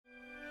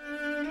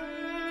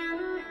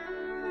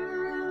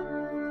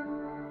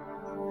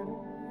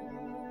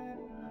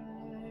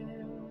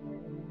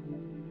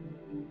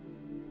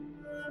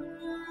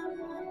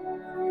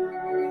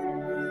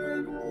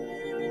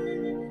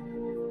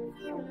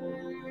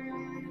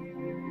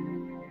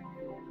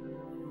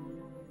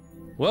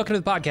Welcome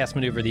to the Podcast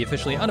Maneuver, the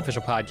officially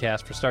unofficial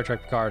podcast for Star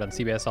Trek Picard on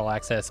CBS All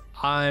Access.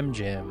 I'm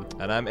Jim.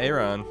 And I'm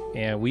Aaron.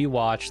 And we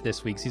watched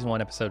this week Season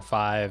 1, Episode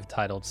 5,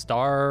 titled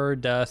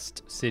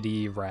Stardust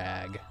City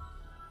Rag.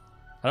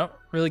 I don't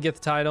really get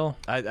the title.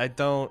 I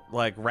don't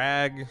like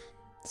rag.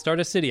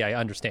 Stardust City, I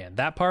understand.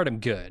 That part, I'm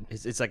good.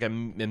 It's like a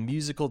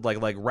musical,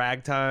 like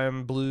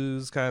ragtime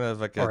blues, kind of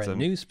like or a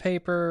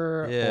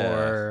newspaper, yeah.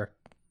 or...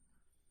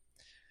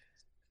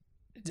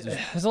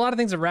 There's a lot of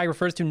things that rag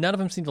refers to. None of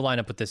them seem to line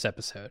up with this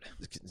episode.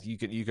 You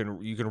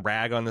can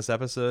rag on this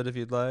episode if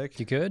you'd like.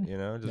 You could,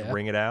 just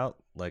wring it out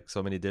like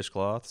so many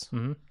dishcloths.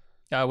 Mm-hmm.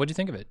 What'd you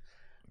think of it?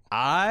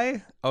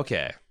 I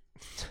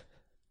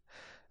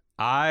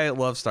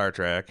love Star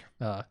Trek.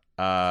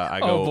 I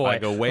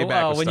go way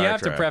back with when Star you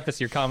have Trek. to preface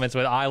your comments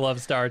with "I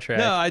love Star Trek."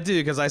 No, I do,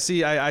 because I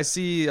see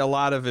a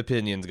lot of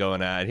opinions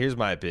going at. Here's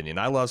my opinion.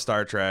 I love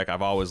Star Trek.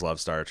 I've always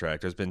loved Star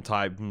Trek. There's been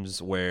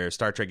times where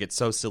Star Trek gets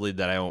so silly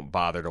that I don't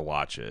bother to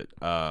watch it.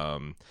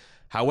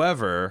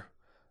 However,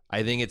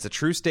 I think it's a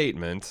true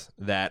statement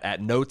that at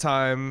no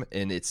time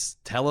in its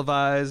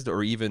televised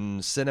or even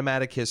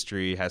cinematic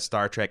history has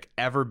Star Trek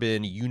ever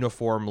been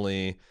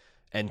uniformly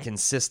and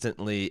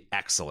consistently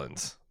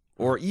excellent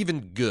or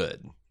even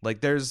good.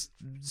 Like, there's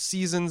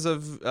seasons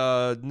of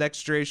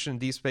Next Generation,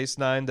 Deep Space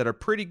Nine that are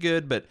pretty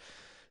good, but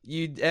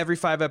every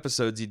 5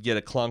 episodes you'd get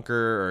a clunker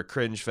or a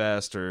cringe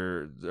fest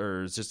or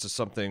just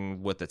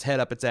something with its head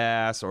up its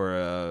ass, or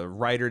a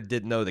writer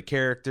didn't know the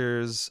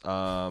characters.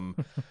 And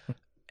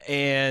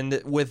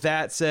with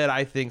that said,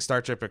 I think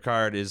Star Trek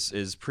Picard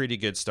is pretty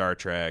good Star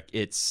Trek.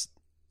 It's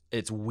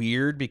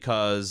weird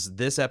because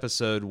this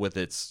episode, with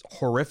its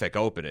horrific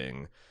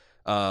opening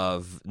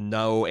of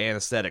no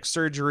anesthetic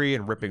surgery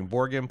and ripping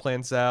Borg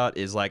implants out,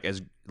 is like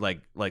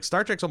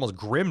Star Trek's almost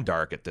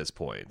grimdark at this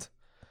point,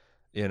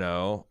 it's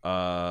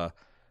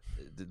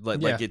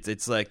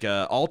like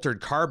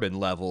altered carbon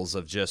levels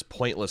of just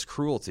pointless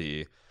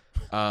cruelty.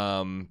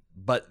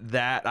 But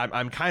that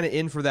I'm kind of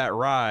in for that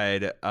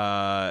ride.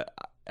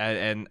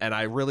 And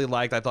I really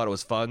liked. I thought it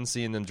was fun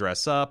seeing them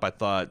dress up. I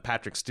thought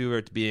Patrick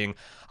Stewart being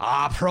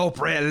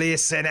appropriately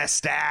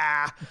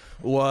sinister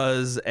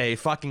was a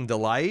fucking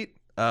delight.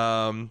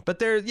 But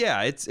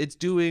it's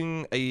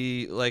doing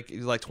a like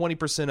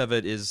 20% of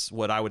it is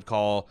what I would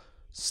call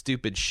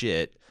stupid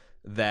shit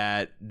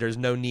that there's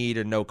no need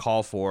or no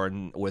call for,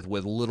 and with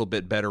a little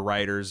bit better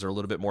writers or a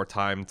little bit more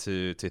time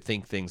to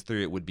think things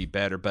through, it would be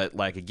better. But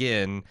like,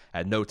 again,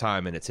 at no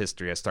time in its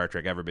history has Star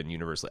Trek ever been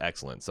universally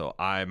excellent. So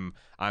I'm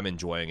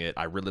enjoying it.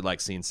 I really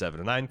like seeing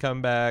 709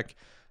 come back.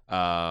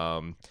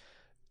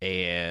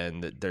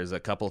 And there's a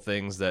couple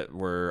things that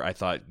were, I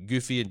thought,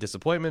 goofy and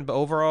disappointment, but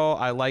overall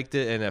I liked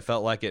it, and it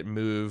felt like it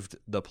moved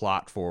the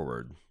plot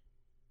forward.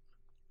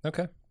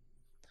 Okay.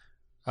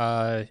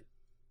 I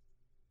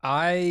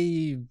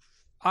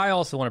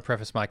also want to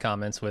preface my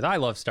comments with I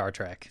love Star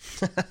Trek.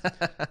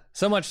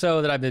 So much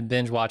so that I've been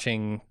binge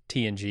watching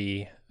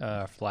TNG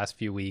for the last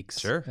few weeks,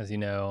 sure, as you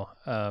know.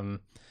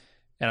 And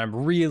I'm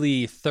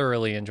really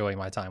thoroughly enjoying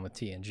my time with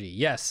TNG.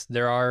 Yes,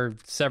 there are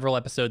several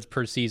episodes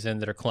per season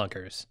that are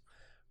clunkers,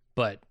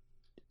 but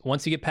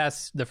once you get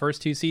past the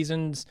first 2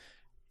 seasons,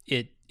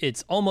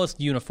 it's almost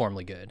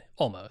uniformly good.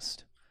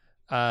 Almost.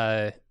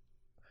 That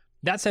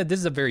said, this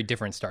is a very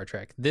different Star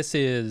Trek. This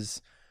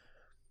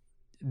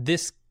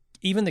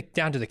even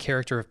down to the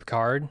character of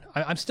Picard.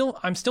 I'm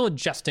still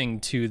adjusting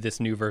to this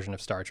new version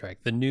of Star Trek.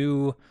 The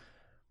new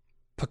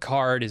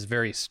Picard is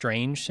very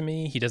strange to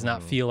me. He does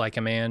not feel like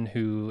a man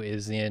who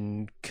is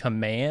in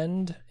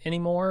command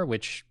anymore,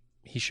 which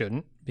he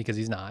shouldn't, because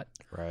he's not.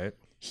 Right.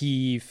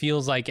 He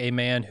feels like a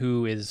man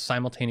who is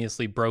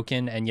simultaneously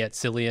broken and yet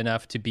silly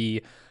enough to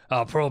be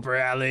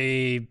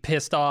appropriately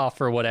pissed off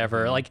or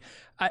whatever. Like,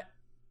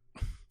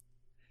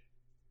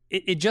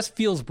 it just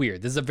feels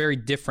weird. This is a very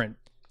different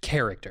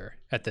character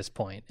at this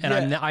point,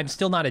 and I'm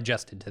still not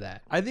adjusted to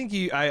that. I think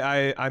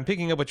I'm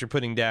picking up what you're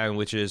putting down,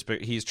 which is,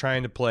 but he's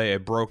trying to play a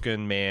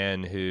broken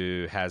man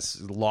who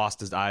has lost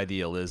his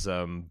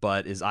idealism,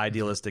 but is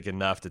idealistic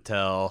enough to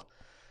tell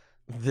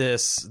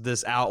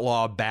this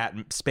outlaw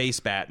space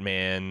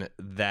Batman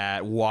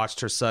that watched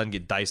her son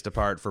get diced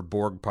apart for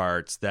Borg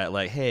parts that,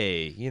 like,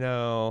 hey,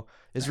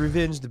 is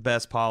revenge the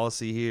best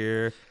policy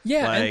here?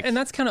 Yeah, like, and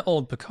that's kind of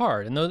old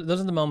Picard, and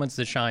those are the moments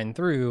that shine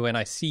through, and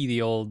I see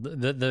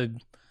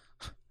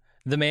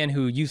the man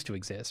who used to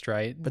exist,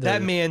 right? But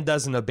that man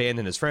doesn't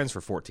abandon his friends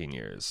for 14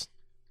 years.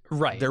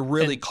 Right. They're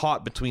really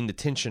caught between the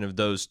tension of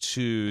those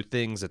two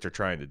things that they're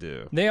trying to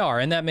do. They are,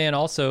 and that man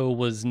also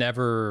was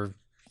never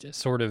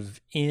sort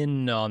of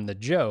in on the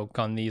joke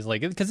on these,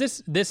 like,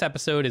 because this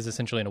episode is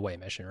essentially an away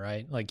mission,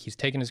 right? Like, he's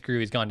taken his crew,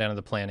 he's gone down to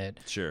the planet.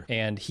 Sure.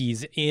 And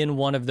he's in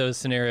one of those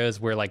scenarios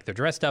where, like, they're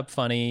dressed up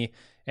funny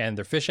and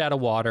they're fish out of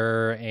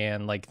water,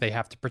 and, like, they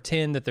have to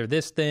pretend that they're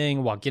this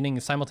thing while getting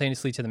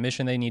simultaneously to the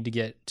mission they need to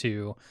get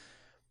to.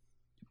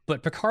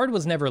 But Picard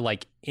was never,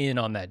 like, in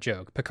on that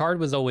joke. Picard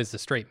was always the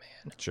straight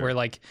man, sure, where,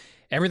 like,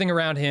 everything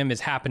around him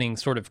is happening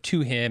sort of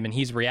to him, and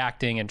he's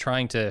reacting and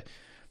trying to,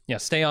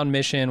 stay on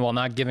mission while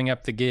not giving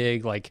up the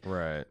gig. Like,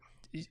 right.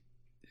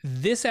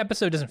 this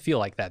episode doesn't feel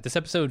like that. This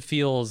episode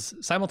feels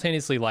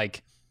simultaneously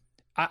like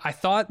I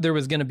thought there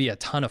was going to be a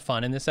ton of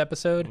fun in this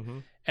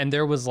episode, and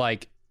there was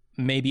like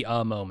maybe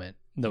a moment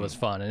that was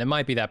fun, and it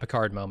might be that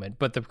Picard moment,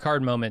 but the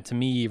Picard moment to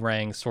me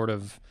rang sort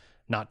of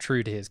not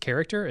true to his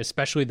character,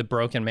 especially the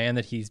broken man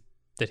that he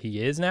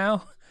is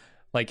now.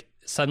 Like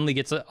suddenly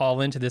gets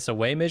all into this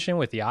away mission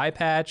with the eye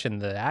patch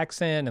and the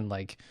accent, and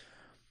like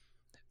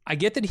I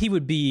get that he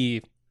would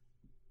be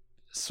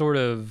sort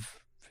of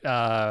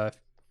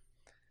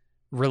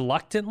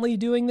reluctantly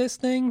doing this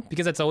thing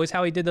because that's always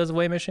how he did those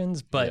away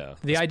missions, but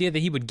the idea that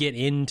he would get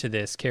into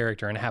this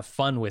character and have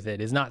fun with it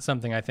is not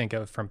something I think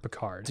of from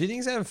Picard. Do you think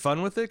he's having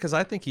fun with it? Because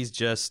I think he's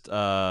just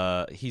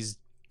he's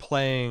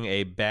playing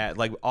a bad,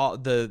 like, all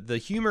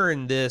the humor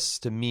in this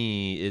to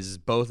me is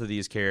both of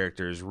these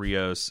characters,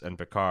 Rios and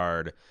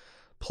Picard,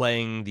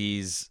 playing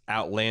these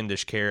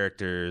outlandish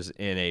characters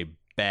in a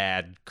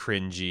bad,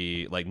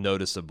 cringy, like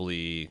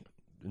noticeably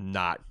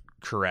not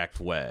correct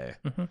way.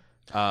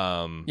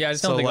 I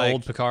just don't think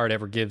old Picard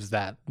ever gives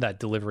that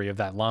delivery of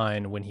that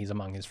line when he's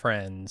among his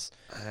friends.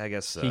 I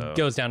guess so. He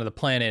goes down to the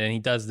planet and he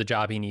does the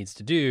job he needs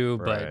to do,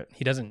 but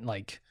he doesn't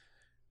like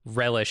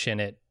relish in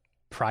it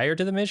prior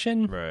to the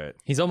mission. Right.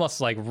 He's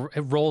almost like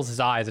rolls his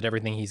eyes at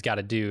everything he's got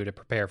to do to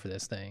prepare for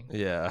this thing.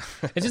 Yeah.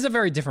 It's just a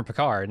very different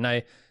Picard, and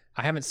I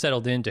haven't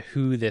settled into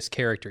who this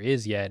character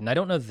is yet, and I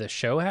don't know that the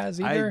show has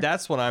either.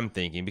 That's what I'm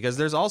thinking, because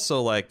there's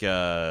also like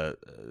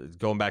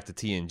going back to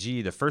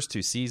TNG, the first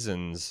two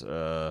seasons,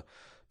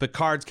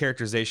 Picard's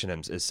characterization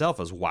itself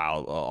is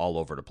wild, all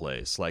over the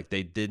place. Like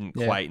they didn't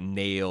quite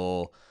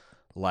nail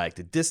like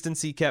the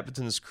distance he kept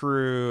between his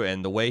crew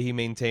and the way he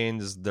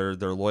maintains their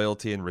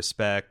loyalty and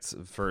respect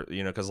for,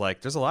 because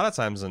like there's a lot of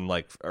times in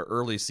like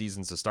early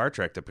seasons of Star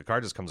Trek that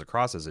Picard just comes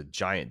across as a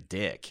giant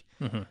dick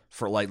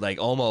for like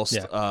almost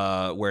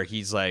where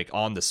he's like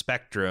on the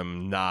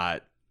spectrum,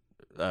 not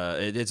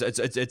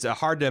it's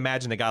hard to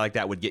imagine a guy like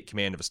that would get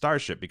command of a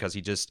starship, because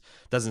he just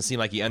doesn't seem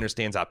like he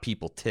understands how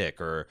people tick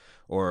or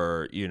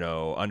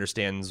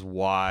understands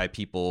why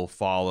people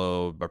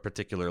follow a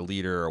particular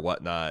leader or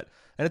whatnot.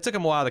 And it took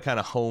him a while to kind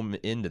of home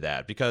into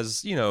that,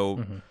 because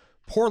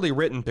poorly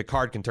written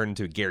Picard can turn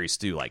into a Gary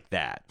Stu like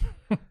that.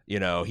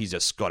 He's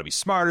just got to be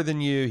smarter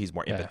than you. He's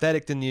more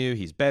empathetic than you.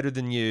 He's better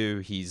than you.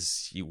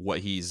 He's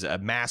a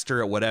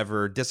master at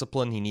whatever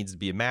discipline he needs to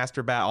be a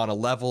master at, on a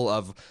level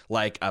of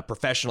like a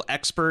professional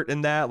expert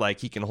in that.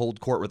 Like he can hold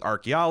court with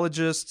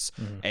archaeologists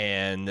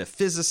and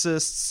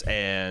physicists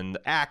and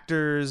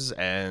actors,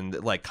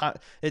 and like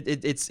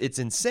it's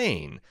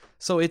insane.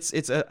 So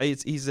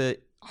he's a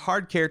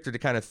hard character to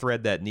kind of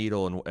thread that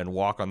needle and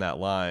walk on that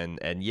line.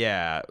 And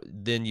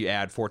then you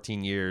add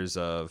 14 years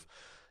of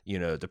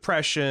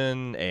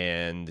depression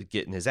and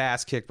getting his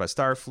ass kicked by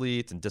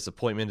Starfleet and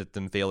disappointment at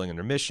them failing in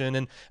their mission,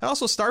 and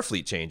also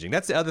Starfleet changing.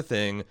 That's the other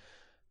thing.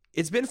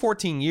 It's been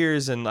 14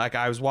 years, and like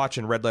I was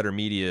watching Red Letter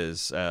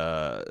Media's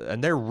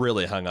and they're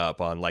really hung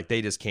up on like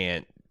they just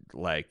can't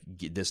like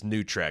get this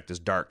new Trek, this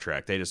dark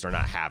Trek. They just are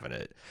not having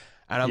it.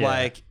 And I'm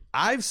like,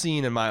 I've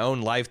seen in my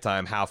own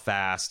lifetime how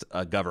fast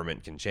a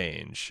government can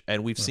change.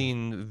 And we've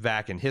seen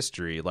back in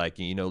history, like,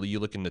 you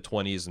look in the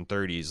 20s and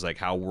 30s, like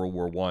how World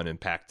War I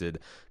impacted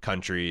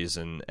countries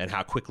and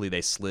how quickly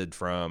they slid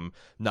from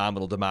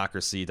nominal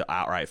democracy to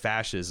outright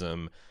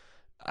fascism.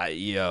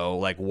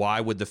 Like,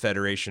 why would the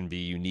Federation be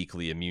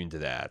uniquely immune to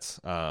that?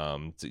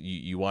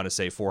 You want to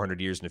say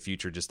 400 years in the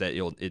future, just that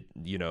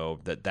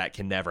that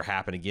can never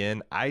happen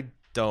again? I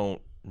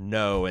don't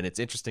know. And it's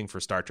interesting for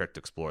Star Trek to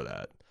explore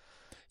that.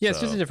 Yeah, it's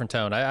just a different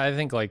tone. I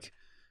think like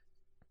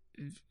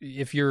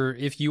if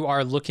you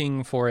are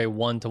looking for a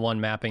one-to-one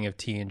mapping of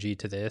TNG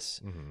to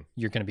this,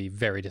 you're going to be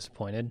very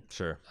disappointed.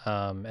 Sure.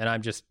 And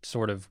I'm just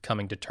sort of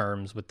coming to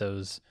terms with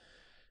those,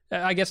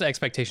 I guess,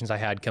 expectations I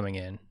had coming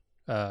in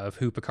of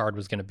who Picard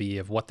was going to be,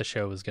 of what the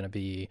show was going to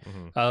be,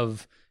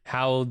 of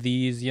how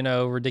these,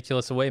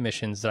 ridiculous away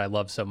missions that I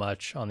love so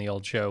much on the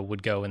old show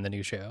would go in the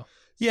new show.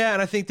 Yeah,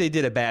 and I think they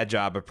did a bad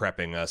job of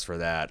prepping us for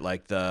that.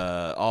 Like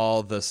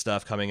all the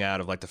stuff coming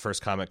out of like the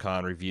first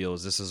Comic-Con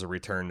reveals, this is a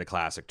return to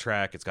classic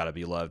Trek. It's got a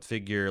beloved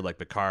figure. Like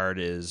Picard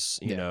is,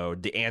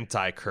 the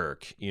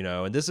anti-Kirk,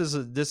 and this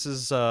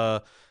is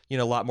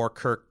a lot more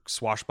Kirk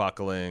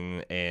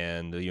swashbuckling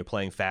and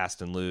playing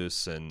fast and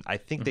loose. And I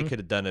think they could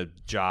have done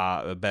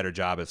a better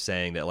job of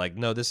saying that, like,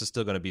 no, this is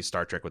still going to be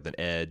Star Trek with an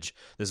edge.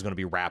 This is going to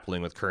be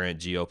grappling with current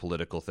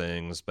geopolitical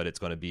things, but it's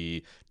going to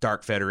be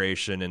Dark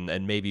Federation,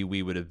 and maybe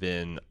we would have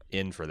been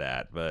in for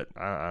that. But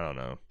I don't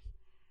know.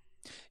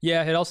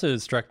 Yeah, it also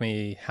struck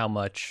me how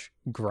much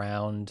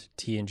ground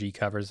TNG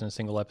covers in a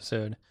single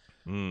episode,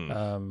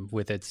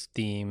 with its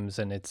themes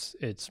and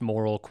its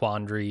moral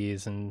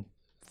quandaries and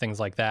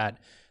things like that.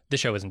 The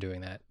show isn't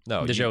doing that.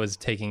 No, the show is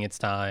taking its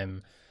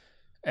time.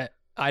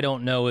 I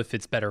don't know if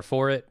it's better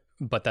for it,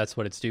 but that's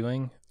what it's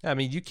doing. I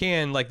mean, you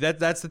can like that.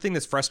 That's the thing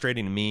that's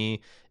frustrating to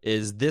me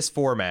is this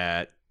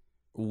format,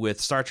 with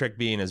Star Trek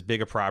being as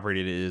big a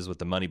property as it is with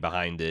the money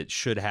behind it,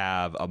 should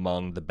have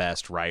among the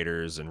best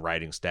writers and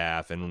writing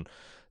staff. And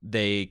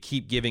they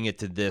keep giving it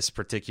to this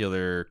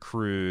particular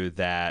crew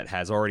that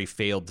has already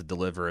failed to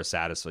deliver a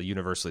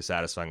universally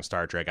satisfying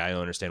Star Trek. I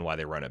don't understand why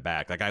they run it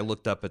back. Like, I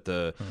looked up at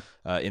the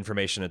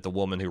information at the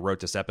woman who wrote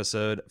this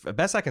episode.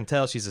 Best I can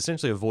tell, she's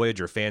essentially a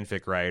Voyager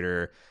fanfic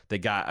writer that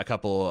got a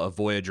couple of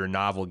Voyager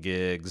novel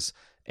gigs,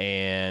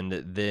 and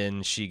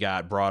then she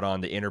got brought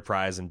on to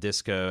Enterprise and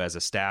Disco as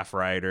a staff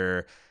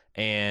writer.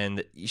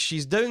 And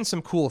she's doing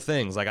some cool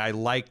things. Like, I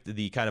liked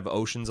the kind of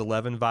Ocean's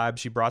 11 vibe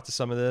she brought to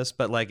some of this,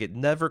 but like it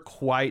never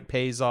quite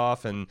pays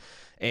off, and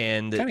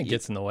kind of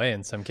gets in the way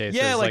in some cases.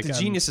 Yeah, like the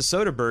genius of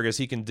Soderbergh is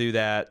he can do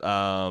that.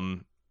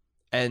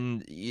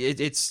 And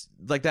it's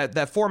like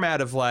that format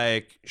of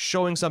like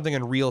showing something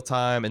in real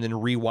time and then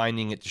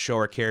rewinding it to show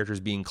our characters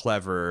being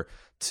clever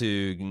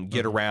to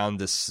get around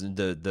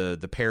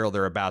the peril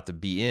they're about to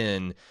be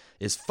in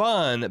is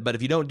fun, but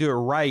if you don't do it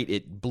right,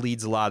 it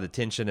bleeds a lot of the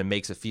tension and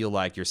makes it feel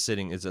like you're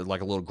sitting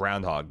like a little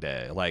Groundhog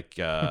Day, like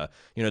the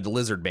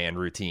Lizard Man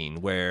routine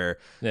where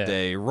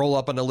they roll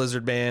up on the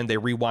Lizard Man, they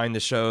rewind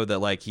the show that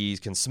like he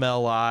can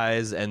smell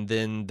lies, and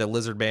then the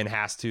Lizard Man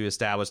has to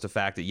establish the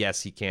fact that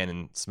yes, he can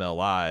and smell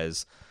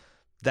lies.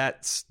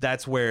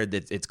 That's where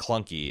it's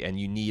clunky, and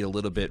you need a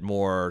little bit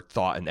more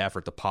thought and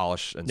effort to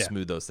polish and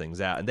smooth those things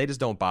out. And they just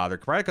don't bother,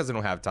 probably because they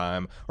don't have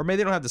time, or maybe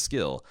they don't have the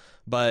skill.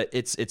 But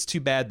it's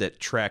too bad that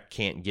Trek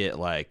can't get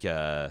like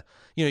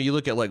you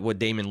look at like what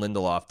Damon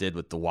Lindelof did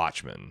with The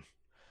Watchmen.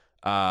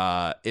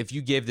 If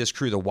you gave this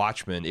crew The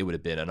Watchmen, it would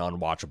have been an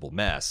unwatchable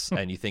mess.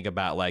 And you think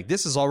about like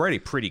this is already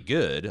pretty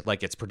good.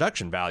 Like its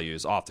production value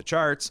is off the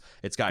charts.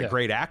 It's got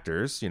great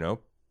actors,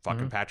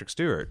 fucking Patrick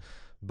Stewart.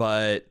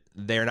 But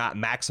they're not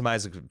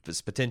maximizing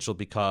its potential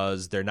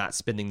because they're not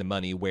spending the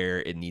money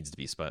where it needs to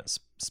be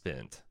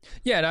spent.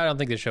 Yeah, and I don't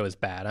think the show is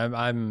bad.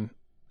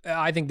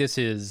 I think this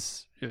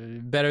is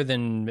better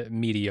than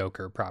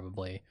mediocre,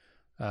 probably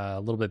a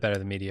little bit better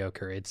than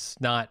mediocre. It's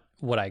not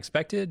what I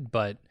expected,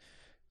 but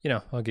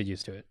I'll get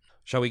used to it.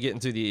 Shall we get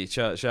into the?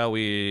 Shall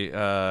we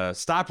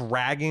stop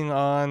ragging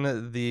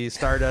on the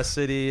Stardust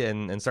City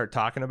and start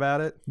talking about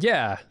it?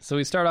 Yeah. So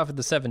we start off at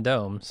the Seven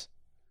Domes.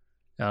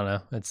 I don't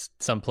know. It's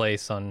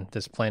someplace on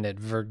this planet,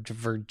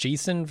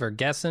 Vergessen,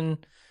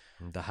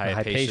 the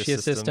Hypatia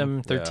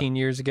system. 13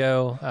 years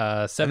ago. 7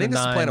 I think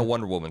this is the planet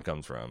Wonder Woman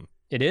comes from.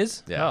 It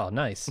is? Yeah. Oh,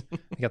 nice. You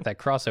got that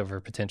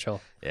crossover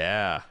potential.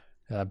 Yeah.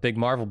 Big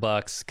Marvel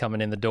bucks coming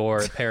in the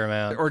door at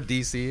Paramount. Or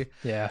DC.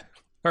 Yeah.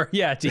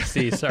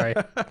 DC, sorry.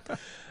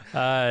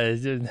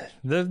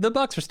 The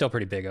bucks are still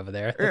pretty big over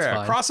there. That's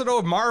fine. Cross it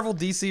over. Marvel,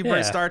 DC,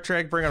 bring Star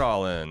Trek, bring it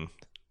all in.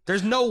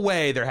 There's no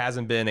way there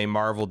hasn't been a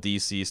Marvel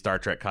DC Star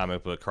Trek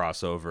comic book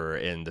crossover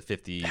in the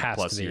 50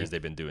 plus years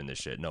they've been doing this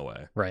shit. No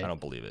way. Right. I don't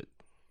believe it.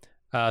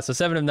 So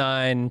 7 of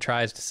 9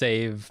 tries to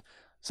save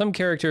some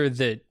character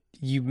that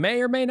you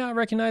may or may not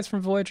recognize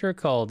from Voyager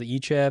called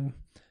Icheb.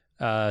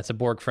 It's a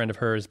Borg friend of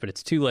hers, but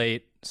it's too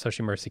late, so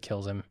she mercy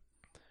kills him.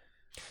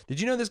 Did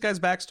you know this guy's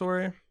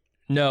backstory?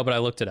 No, but I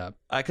looked it up.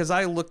 Because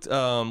I looked.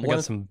 I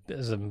got some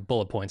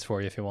bullet points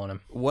for you if you want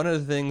them. One of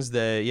the things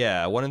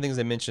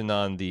they mentioned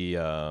on the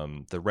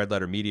Red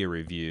Letter Media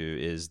review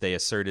is they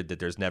asserted that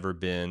there's never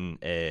been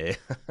a.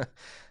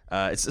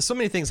 So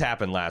many things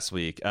happened last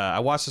week. I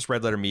watched this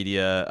Red Letter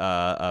Media.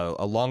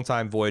 A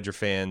longtime Voyager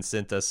fan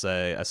sent us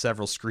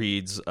several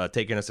screeds,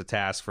 taking us to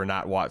task for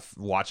not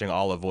watching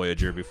all of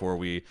Voyager before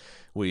we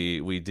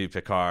do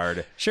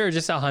Picard. Sure,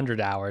 just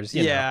 100 hours.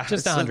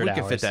 Just 100 hours.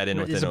 We can fit that in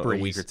within a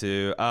week or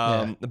two.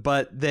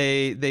 But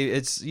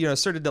it's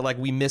asserted that like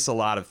we miss a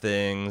lot of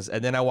things.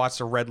 And then I watched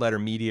a Red Letter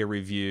Media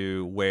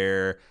review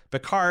where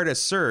Picard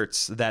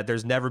asserts that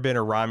there's never been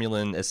a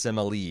Romulan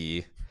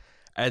assimilee.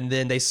 And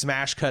then they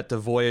smash cut to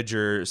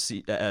Voyager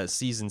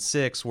season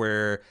 6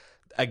 where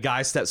a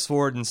guy steps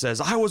forward and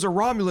says, I was a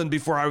Romulan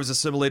before I was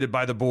assimilated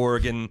by the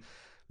Borg. And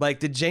like,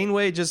 did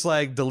Janeway just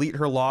like delete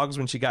her logs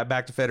when she got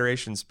back to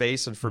Federation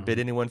space and forbid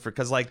anyone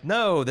because like,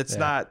 no, that's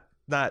not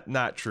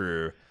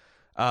true.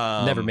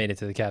 Never made it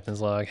to the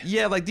captain's log.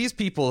 Yeah, like these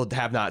people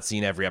have not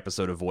seen every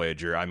episode of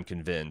Voyager, I'm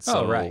convinced.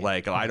 So right.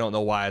 Like, I don't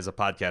know why as a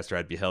podcaster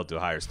I'd be held to a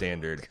higher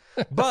standard.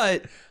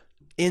 But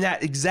in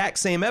that exact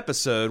same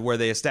episode where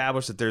they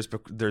established that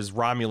there's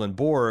Romulan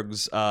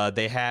Borgs,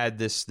 they had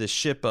this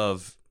ship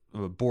of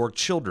Borg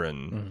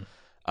children.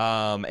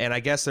 And I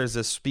guess there's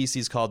this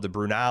species called the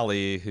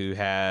Brunali who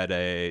had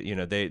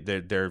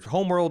their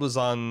homeworld was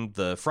on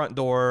the front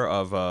door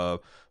of a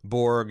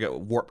Borg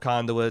warp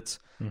conduit.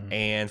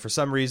 And for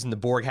some reason, the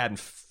Borg hadn't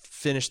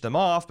finished them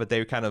off, but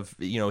they kind of,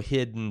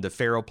 hid in the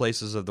feral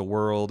places of the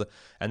world.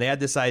 And they had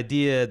this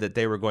idea that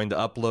they were going to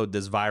upload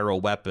this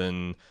viral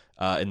weapon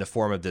in the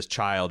form of this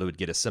child who would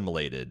get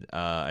assimilated.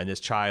 And this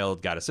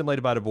child got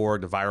assimilated by the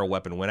Borg. The viral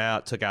weapon went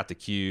out, took out the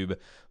cube.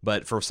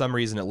 But for some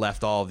reason, it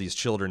left all of these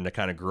children to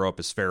kind of grow up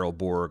as feral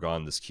Borg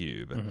on this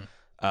cube.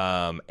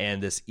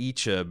 And this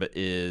Icheb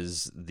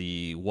is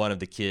one of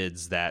the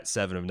kids that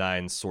 7 of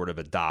 9 sort of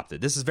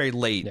adopted. This is very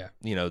late.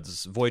 Yeah.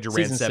 This Voyager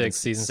ran seven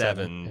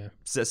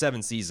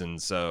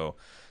seasons. So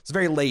it's a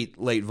very late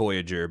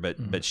Voyager.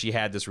 But she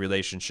had this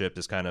relationship,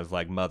 this kind of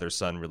like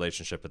mother-son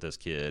relationship with this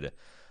kid.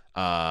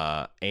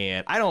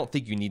 And I don't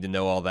think you need to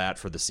know all that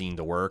for the scene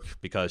to work,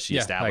 because she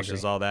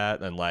establishes all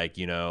that. And like,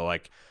 you know,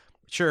 like,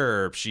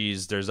 sure,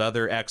 there's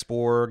other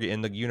ex-Borg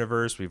in the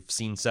universe. We've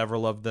seen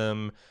several of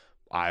them.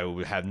 I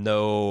would have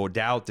no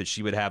doubt that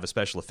she would have a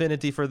special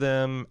affinity for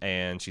them.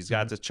 And she's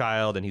got this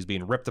child, and he's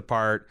being ripped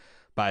apart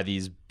by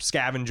these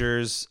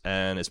scavengers,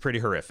 and it's pretty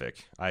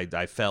horrific.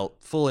 I felt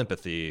full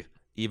empathy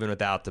even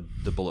without the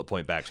bullet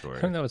point backstory.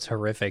 I don't know what's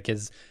horrific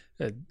is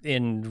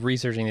in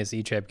researching this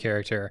Icheb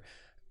character.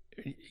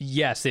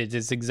 Yes, it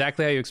is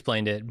exactly how you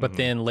explained it. But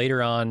then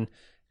later on,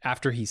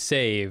 after he's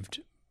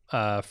saved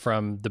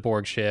from the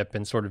Borg ship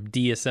and sort of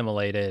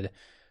de-assimilated,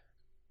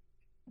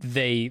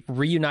 they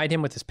reunite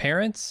him with his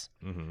parents,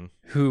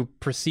 who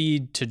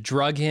proceed to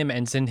drug him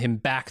and send him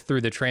back through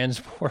the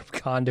transport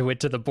conduit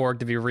to the Borg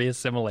to be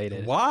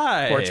reassimilated.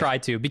 Why? Or try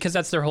to, because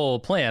that's their whole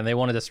plan. They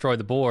want to destroy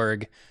the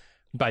Borg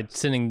by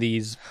sending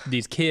these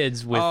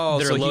kids with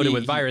that are loaded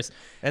with virus.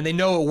 And they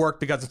know it worked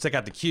because it took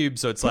out the cube,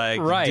 so it's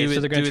like... Right, so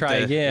they're going to try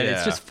again. Yeah.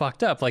 It's just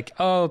fucked up. Like,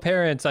 oh,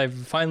 parents, I've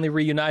finally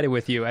reunited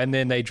with you. And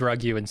then they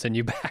drug you and send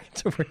you back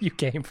to where you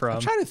came from.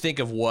 I'm trying to think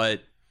of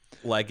what...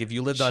 Like, if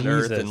you lived on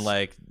Earth and,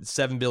 like,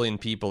 7 billion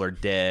people are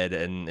dead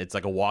and it's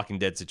like a Walking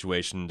Dead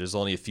situation, there's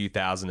only a few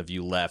thousand of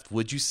you left,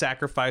 would you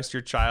sacrifice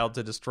your child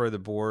to destroy the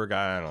Borg?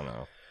 I don't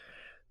know.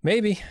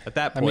 Maybe. At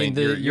that point,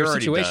 you're your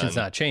situation's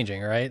done. Not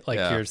changing, right? Like,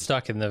 you're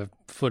stuck in the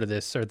foot of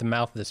this, or the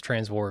mouth of this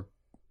transwarp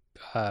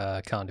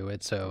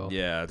conduit, so...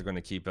 Yeah, they're going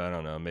to keep, I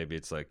don't know, maybe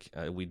it's like,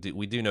 we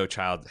do know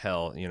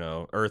you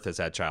know, Earth has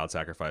had child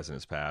sacrifice in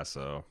its past,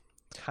 so...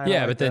 Yeah,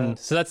 like but then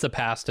so that's the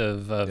past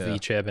of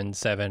Icheb and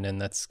Seven, and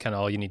that's kind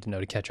of all you need to know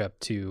to catch up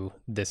to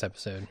this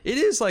episode. It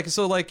is like,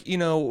 so like, you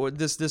know,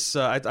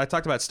 I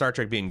talked about Star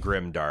Trek being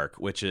grim dark,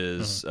 which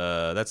is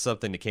that's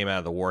something that came out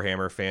of the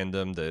Warhammer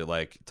fandom, to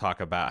like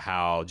talk about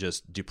how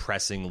just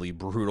depressingly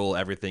brutal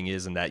everything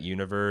is in that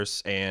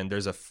universe. And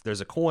there's a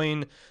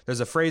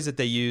phrase that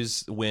they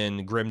use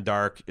when grim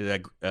dark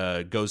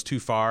goes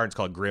too far. It's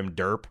called grim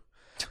derp,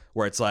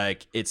 where it's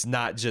like, it's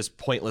not just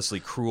pointlessly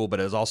cruel, but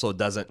it also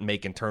doesn't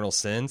make internal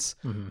sense.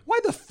 Why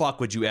the fuck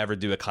would you ever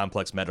do a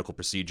complex medical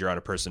procedure on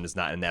a person who's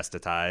not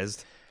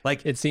anesthetized?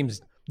 Like, it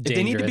seems dangerous. If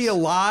they need to be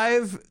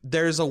alive,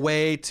 there's a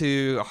way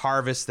to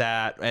harvest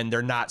that, and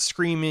they're not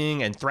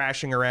screaming and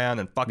thrashing around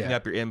and fucking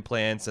up your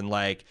implants. And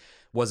like,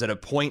 was it a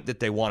point that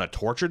they want to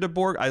torture the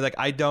Borg?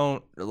 I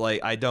don't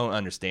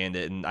understand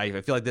it. And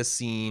I feel like this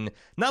scene,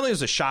 not only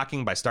was it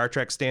shocking by Star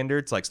Trek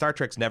standards, like Star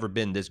Trek's never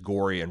been this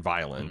gory and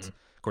violent.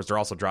 Of course, they're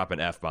also dropping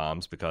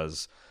F-bombs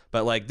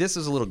but like, this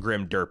is a little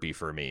grim derpy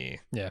for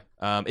me. Yeah.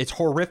 It's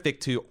horrific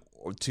to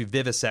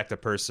vivisect a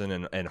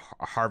person and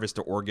harvest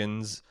their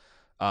organs,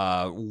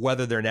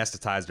 whether they're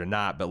anesthetized or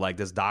not. But like,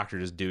 this doctor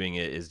just doing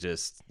it is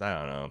just, I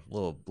don't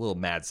know, little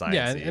mad science.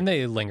 Yeah, and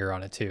they linger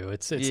on it too.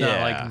 It's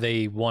not like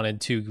they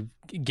wanted to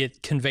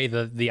convey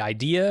the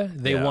idea.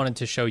 They wanted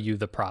to show you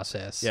the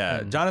process. Yeah,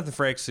 and Jonathan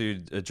Frakes, who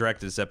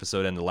directed this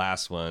episode and the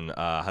last one,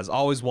 has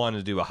always wanted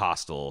to do a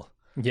Hostel.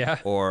 Yeah,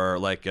 or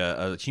like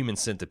a human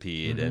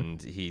centipede,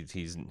 and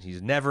he's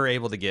never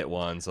able to get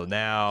one. So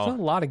now there's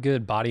a lot of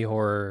good body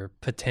horror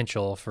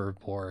potential for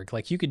Borg.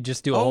 Like, you could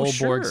just do a whole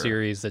Borg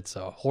series that's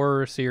a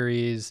horror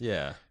series.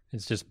 Yeah,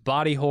 it's just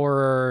body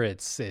horror.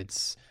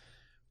 It's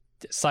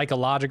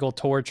psychological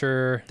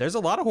torture. There's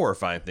a lot of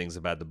horrifying things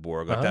about the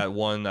Borg. Like that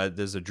one,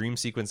 there's a dream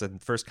sequence in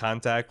First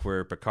Contact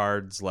where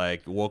Picard's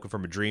like woken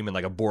from a dream and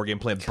like a Borg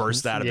implant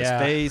burst out of his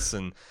face,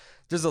 and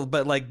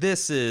but like,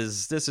 this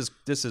is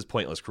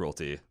pointless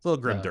cruelty. A little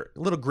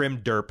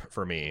grim derp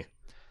for me.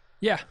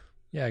 Yeah,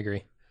 I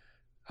agree.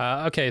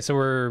 Okay,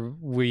 so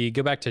we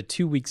go back to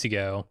 2 weeks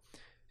ago,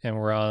 and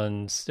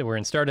we're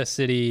in Stardust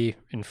City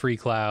in Free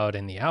Cloud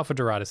in the Alpha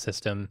Dorada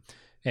system,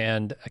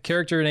 and a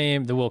character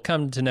name that we'll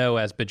come to know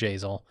as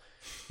Bjayzl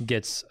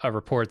gets a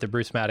report that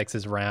Bruce Maddox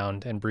is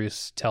around, and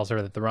Bruce tells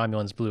her that the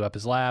Romulans blew up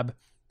his lab,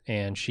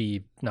 and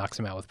she knocks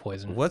him out with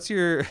poison. What's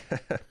your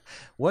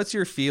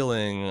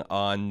feeling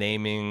on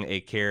naming a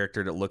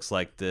character that looks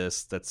like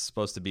this, that's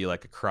supposed to be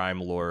like a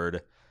crime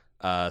lord,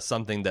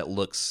 something that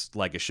looks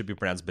like it should be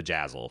pronounced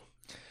Bjayzl?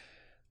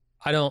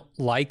 I don't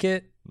like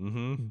it,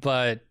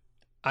 but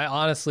I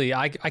honestly,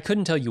 I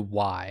couldn't tell you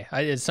why.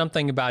 It's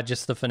something about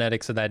just the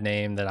phonetics of that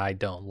name that I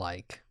don't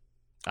like.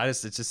 It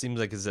just seems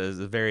like it's a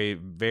very,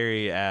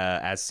 very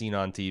as seen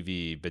on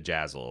TV,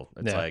 Bjayzl.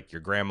 It's like your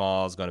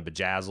grandma's going to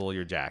bejazzle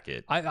your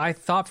jacket. I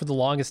thought for the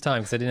longest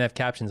time, because I didn't have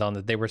captions on,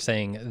 that they were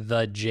saying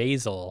the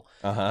Bjayzl,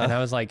 and I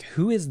was like,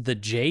 who is the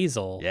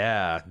Bjayzl?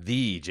 Yeah,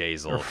 the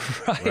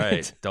Bjayzl.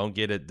 Right. Don't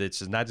get it. It's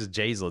just not just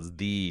Bjayzl, it's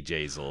the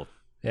Bjayzl.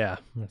 Yeah,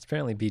 it's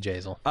apparently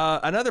Bjayzl.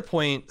 Another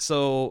point.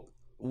 So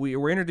we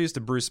were introduced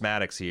to Bruce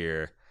Maddox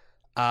here.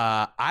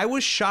 I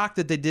was shocked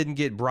that they didn't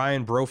get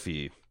Brian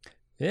Brophy.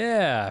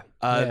 Yeah,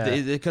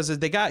 because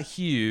they got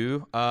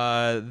Hugh.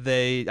 I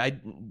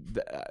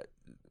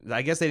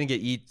guess they didn't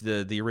get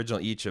the original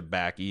Icheb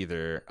back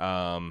either.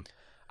 I'm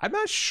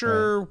not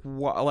sure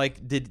what,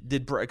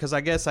 because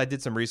I guess I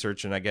did some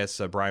research, and I guess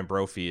Brian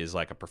Brophy is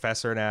like a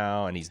professor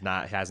now, and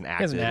hasn't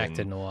acted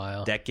in a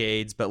while,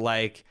 decades. But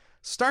like,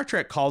 Star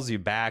Trek calls you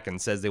back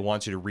and says they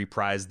want you to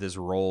reprise this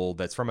role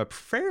that's from a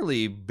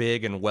fairly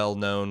big and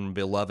well-known,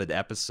 beloved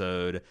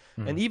episode.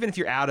 And even if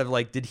you're out of,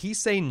 like, did he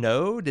say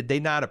no? Did they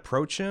not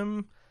approach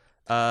him?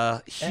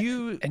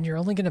 Hugh... And you're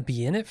only going to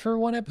be in it for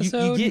one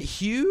episode? You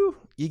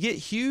get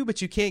Hugh,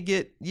 but you can't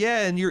get...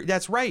 Yeah, and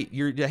that's right.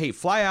 Hey,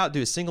 fly out,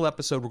 do a single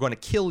episode, we're going to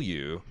kill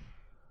you.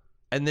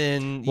 And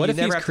then what you if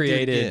never he's have to do it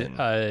created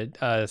again?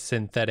 a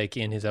synthetic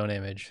in his own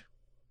image?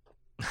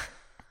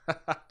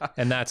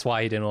 And that's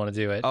why he didn't want to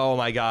do it. Oh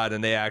my god!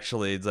 And they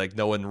actually, it's like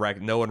no one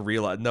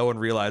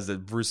realized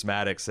that Bruce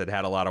Maddox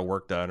had a lot of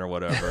work done or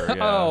whatever. Yeah.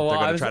 Oh, well, they're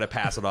going to try to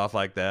pass it off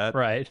like that,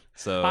 right?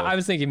 So I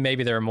was thinking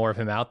maybe there are more of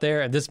him out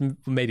there, and this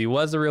maybe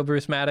was the real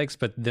Bruce Maddox,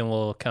 but then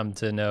we'll come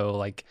to know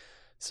like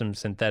some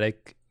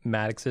synthetic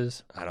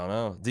Maddoxes. I don't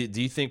know.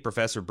 Do you think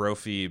Professor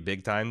Brophy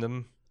big timed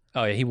him?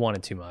 Oh yeah, he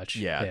wanted too much.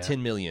 Yeah,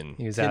 10 million.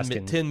 He was 10,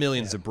 asking 10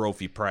 million's a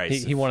Brophy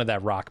price. He wanted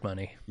that rock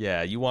money.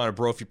 Yeah, you want a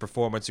Brophy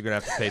performance, you're gonna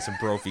have to pay some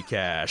Brophy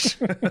cash.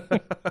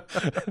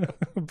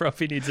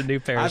 Brophy needs a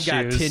new pair of shoes.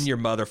 I've got tenure,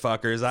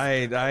 motherfuckers.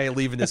 I ain't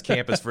leaving this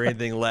campus for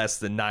anything less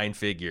than 9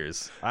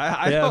 figures.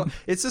 I don't,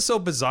 it's just so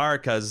bizarre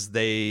because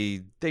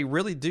they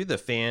really do the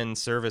fan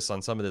service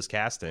on some of this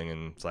casting,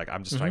 and it's like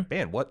I'm just like,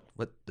 man, what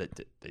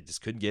they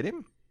just couldn't get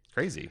him?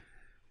 Crazy.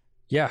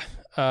 Yeah.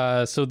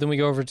 So then we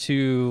go over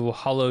to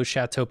Hollow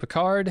Chateau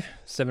Picard.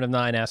 7 of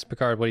 9 asks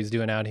Picard what he's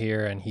doing out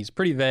here, and he's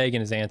pretty vague in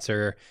his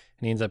answer,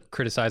 and he ends up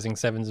criticizing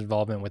Seven's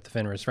involvement with the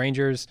Fenris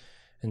Rangers,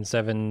 and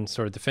Seven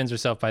sort of defends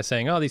herself by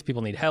saying, oh, these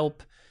people need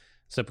help.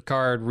 So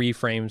Picard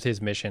reframes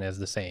his mission as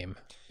the same,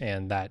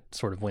 and that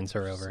sort of wins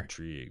her over.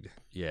 Intrigued.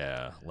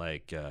 Yeah,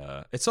 like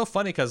it's so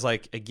funny because,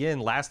 like, again,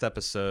 last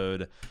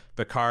episode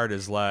Picard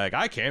is like,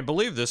 I can't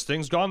believe this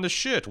thing's gone to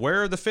shit,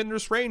 where are the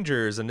Fenris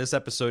Rangers? And this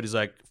episode he's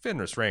like,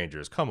 Fenris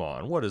Rangers, come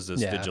on, what is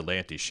this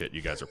vigilante shit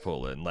you guys are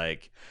pulling?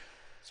 Like,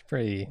 it's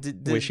pretty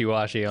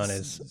wishy-washy on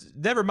his...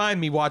 Never mind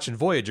me watching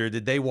Voyager,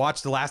 did they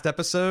watch the last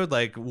episode?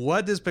 Like,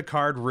 what does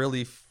Picard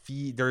really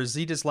feed, or does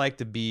he just like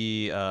to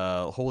be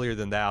holier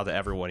than thou to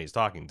everyone he's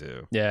talking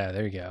to? Yeah,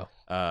 there you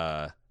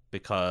go.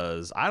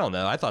 Because I don't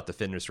know, I thought the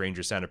Fenris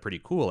Rangers sounded pretty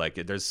cool.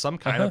 Like there's some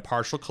kind of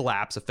partial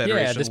collapse of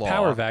Federation law. Yeah, this law.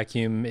 Power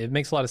vacuum, it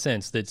makes a lot of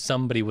sense that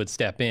somebody would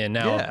step in.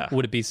 Now,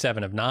 would it be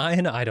 7 of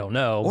 9? I don't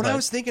know. When I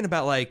was thinking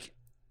about, like,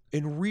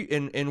 in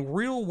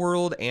real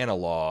world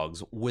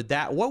analogs,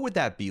 what would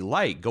that be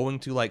like? Going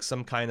to like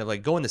some kind of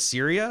like going to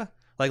Syria?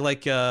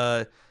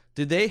 Did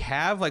they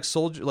have like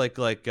soldier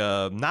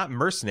not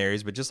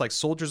mercenaries, but just like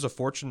soldiers of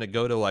fortune that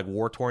go to like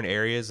war torn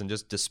areas and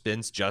just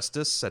dispense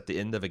justice at the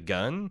end of a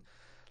gun?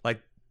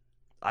 Like,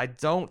 I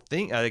don't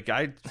think I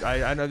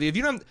know if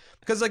you don't,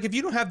 because like if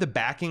you don't have the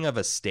backing of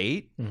a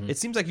state, it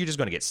seems like you're just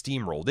going to get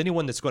steamrolled.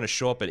 Anyone that's going to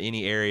show up in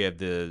any area of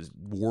the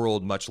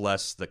world, much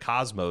less the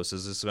cosmos,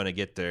 is just going to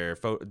get their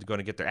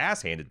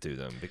ass handed to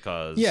them.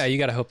 Because you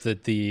got to hope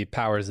that the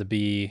powers that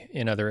be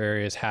in other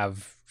areas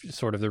have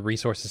sort of the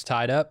resources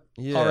tied up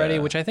already,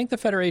 which I think the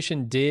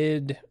Federation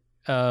did.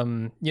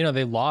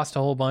 They lost a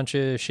whole bunch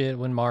of shit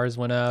when Mars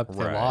went up.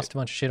 They lost a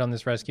bunch of shit on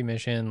this rescue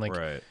mission. Like.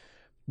 Right.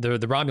 The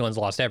Romulans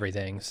lost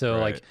everything. So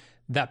like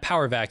that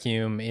power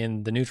vacuum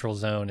in the neutral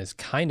zone is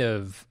kind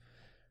of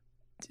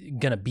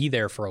going to be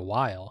there for a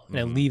while. And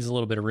it leaves a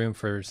little bit of room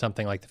for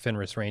something like the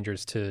Fenris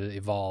Rangers to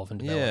evolve and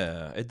develop.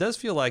 Yeah, it does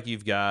feel like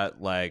you've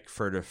got, like,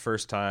 for the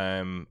first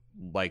time,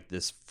 like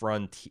this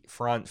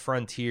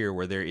frontier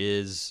where there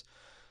is,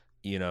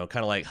 you know,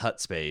 kind of like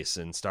hut space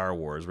in Star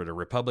Wars, where the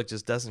Republic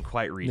just doesn't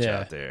quite reach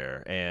out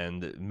there.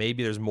 And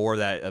maybe there's more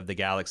of the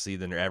galaxy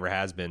than there ever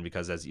has been,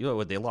 because as you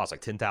know, they lost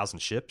like 10,000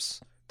 ships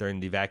during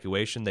the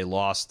evacuation. They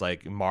lost,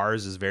 like,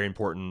 Mars is very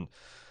important,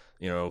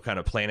 you know, kind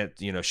of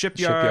planet, you know,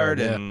 shipyard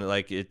and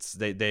like it's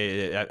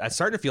I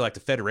started to feel like the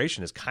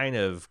Federation is kind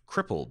of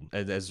crippled,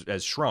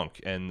 as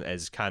shrunk, and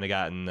has kind of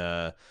gotten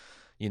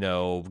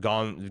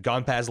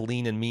gone past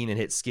lean and mean and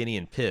hit skinny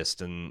and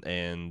pissed,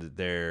 and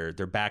they're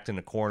backed in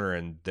a corner,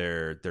 and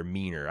they're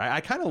meaner.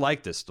 I kind of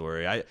like this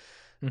story.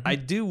 I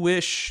do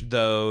wish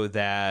though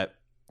that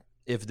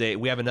if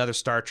we have another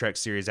Star Trek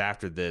series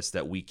after this,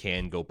 that we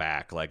can go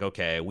back. Like,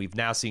 okay, we've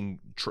now seen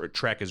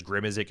Trek as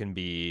grim as it can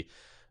be.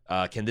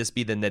 Can this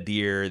be the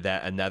nadir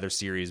that another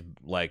series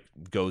like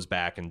goes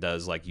back and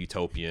does like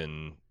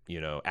utopian, you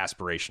know,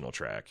 aspirational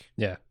Trek?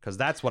 Yeah, because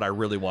that's what I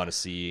really want to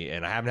see,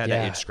 and I haven't had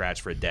that itch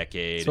scratch for a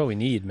decade. That's what we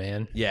need,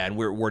 man. Yeah, and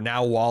we're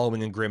now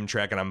wallowing in grim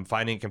Trek, and I'm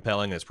finding it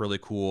compelling. It's really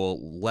cool.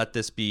 Let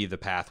this be the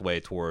pathway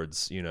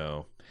towards, you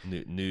know,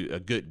 a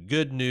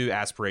good new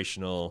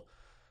aspirational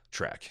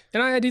Trek.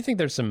 And I do think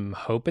there's some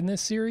hope in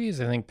this series.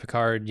 I think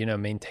Picard, you know,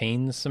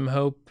 maintains some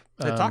hope.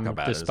 They talk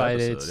about despite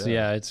it in this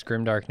episode, its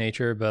grimdark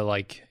nature, but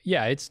like,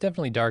 it's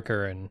definitely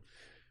darker and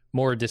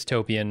more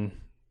dystopian,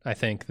 I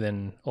think,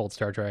 than old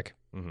Star Trek.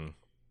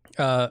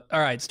 All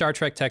right, Star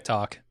Trek Tech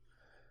Talk.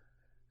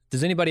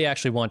 Does anybody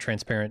actually want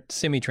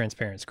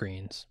semi-transparent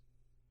screens?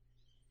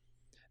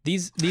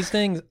 These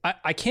things,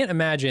 I can't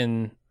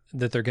imagine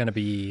that they're going to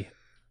be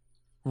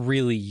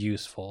really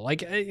useful.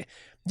 Like,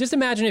 just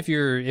imagine if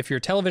your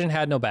television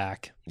had no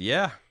back.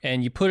 Yeah.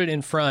 And you put it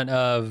in front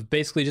of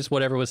basically just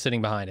whatever was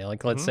sitting behind it.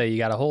 Like, let's say you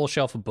got a whole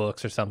shelf of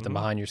books or something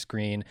behind your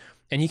screen,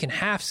 and you can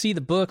half see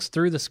the books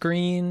through the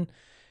screen.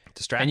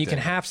 Distracting. And you can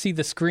half see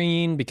the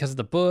screen because of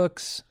the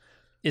books.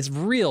 It's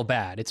real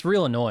bad. It's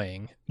real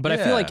annoying. But I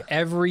feel like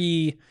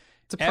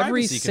it's a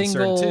privacy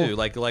single concern too.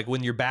 Like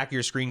when your back of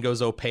your screen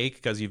goes opaque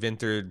because you've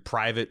entered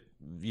private,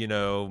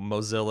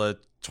 Mozilla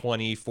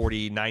 20,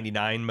 40,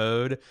 99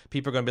 mode.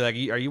 People are going to be like,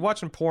 "Are you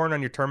watching porn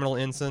on your terminal,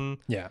 Ensign?"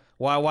 Yeah.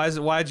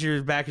 Why'd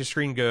your back of your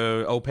screen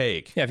go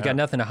opaque? Yeah, if you got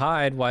nothing to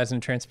hide, why isn't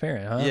it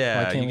transparent? Huh?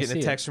 Yeah, you getting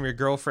a text from your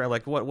girlfriend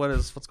like,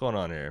 what's going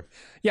on here?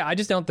 Yeah, I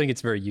just don't think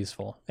it's very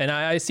useful. And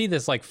I see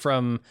this like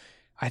from,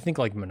 I think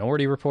like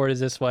Minority Report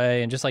is this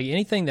way, and just like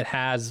anything that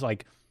has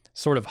like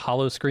sort of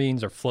hollow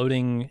screens or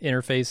floating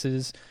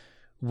interfaces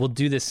will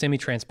do this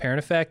semi-transparent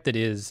effect that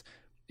is,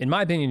 in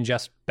my opinion,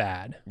 just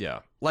bad. Yeah.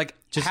 Like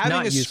just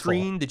having a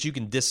screen that you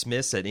can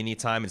dismiss at any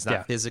time, it's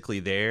not physically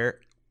there,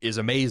 is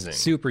amazing.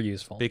 Super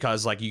useful.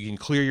 Because like you can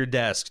clear your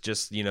desk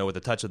just, with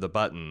a touch of the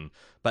button.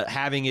 But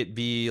having it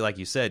be, like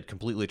you said,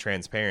 completely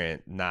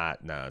transparent, it's not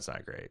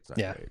great. It's not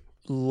great.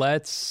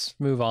 Let's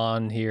move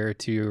on here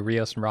to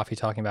Rios and Rafi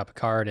talking about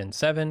Picard and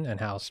Seven and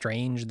how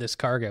strange this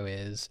cargo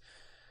is.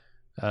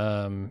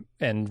 And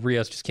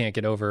Rios just can't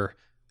get over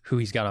who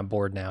he's got on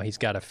board now. He's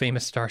got a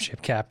famous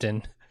starship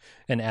captain,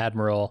 an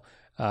admiral,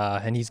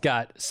 and he's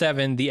got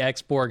Seven, the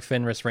ex-Borg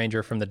Fenris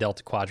Ranger from the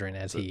Delta Quadrant,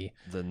 as the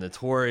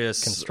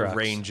notorious constructs.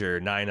 Ranger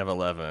 9 of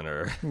 11,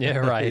 or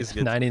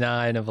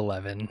 99 of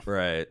 11.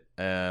 Right.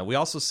 We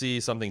also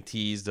see something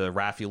teased,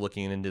 Raffi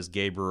looking into this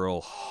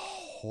Gabriel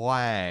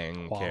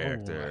Huang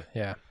character.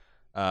 Yeah.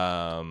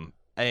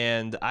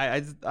 And I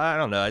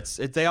don't know.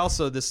 They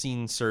also, this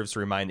scene serves to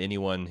remind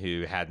anyone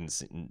who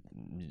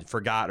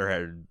forgot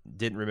or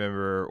didn't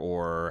remember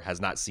or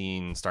has not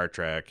seen Star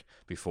Trek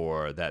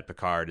before that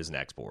Picard is an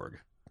ex-Borg.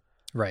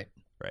 Right.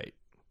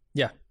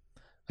 Yeah.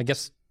 I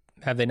guess,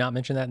 have they not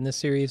mentioned that in this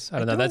series? I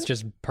don't know. That's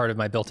just part of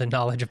my built-in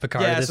knowledge of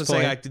Picard at this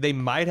point. They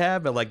might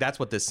have, but like that's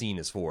what this scene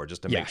is for,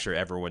 just to make sure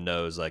everyone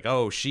knows, like,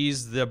 oh,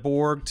 she's the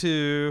Borg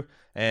too,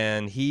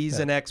 and he's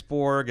an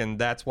ex-Borg, and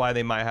that's why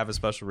they might have a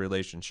special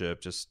relationship,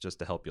 just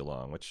to help you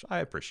along, which I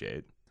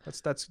appreciate.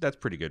 That's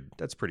pretty good.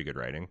 That's pretty good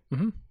writing.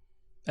 Mm-hmm.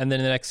 And then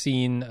in the next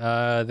scene,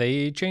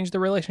 they changed the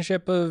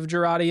relationship of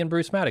Jurati and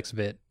Bruce Maddox a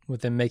bit, with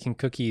them making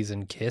cookies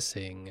and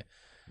kissing.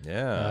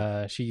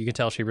 Yeah. You can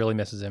tell she really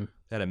misses him.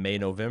 Had a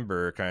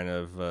May-November kind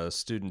of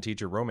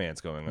student-teacher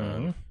romance going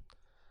on.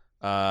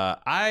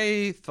 Mm-hmm.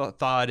 I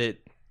thought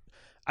it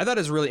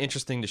was really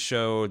interesting to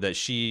show that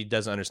she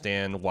doesn't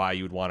understand why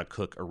you would want to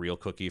cook a real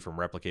cookie from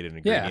replicated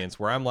ingredients.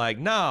 Where I'm like,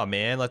 nah,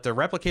 man, like the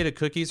replicated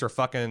cookies are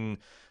fucking,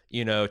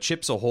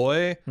 Chips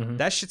Ahoy. Mm-hmm.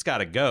 That shit's got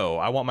to go.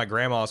 I want my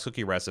grandma's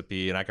cookie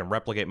recipe, and I can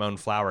replicate my own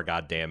flour.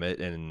 God damn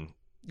it! And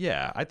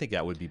yeah, I think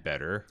that would be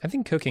better. I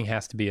think cooking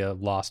has to be a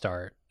lost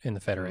art in the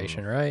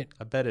Federation, right?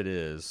 I bet it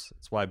is.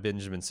 That's why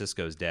Benjamin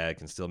Sisko's dad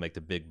can still make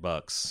the big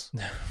bucks,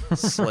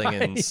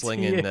 slinging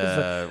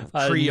Creole,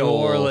 New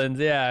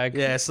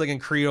Orleans, slinging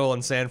Creole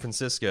in San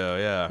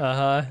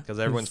Francisco, because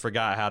everyone's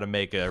forgot how to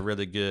make a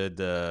really good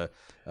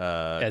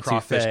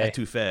crawfish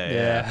etouffee.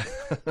 Yeah.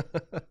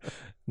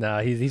 No,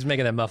 he's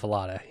making that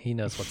muffalata. He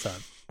knows what's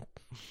up.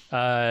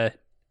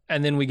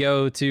 And then we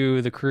go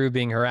to the crew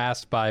being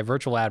harassed by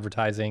virtual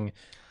advertising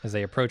as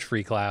they approach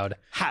Free Cloud.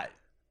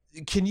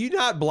 Can you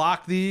not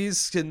block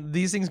these?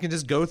 These things can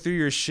just go through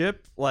your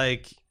ship?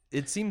 Like,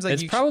 it seems like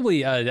it's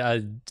probably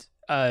a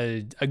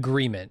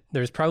agreement.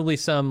 There's probably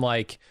some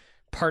like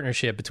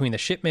partnership between the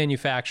ship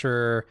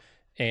manufacturer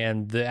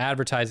and the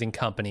advertising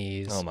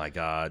companies. Oh my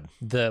God.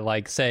 That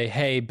like say,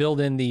 hey, build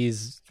in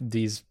these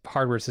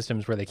hardware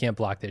systems where they can't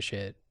block this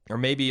shit. Or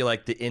maybe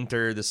like to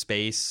enter the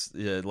space,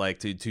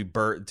 like to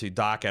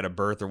dock at a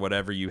berth or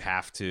whatever, you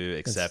have to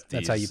accept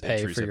that's how you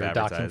pay for your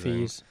docking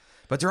fees.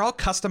 But they're all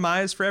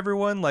customized for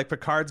everyone. Like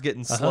Picard's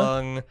getting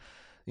slung,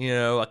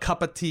 a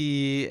cup of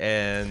tea,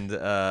 and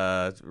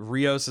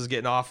Rios is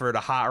getting offered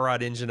a hot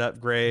rod engine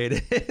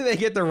upgrade. They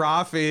get the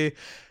Rafi.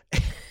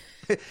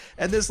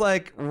 And this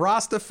like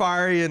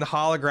Rastafarian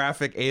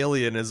holographic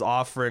alien is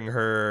offering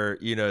her,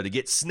 to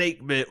get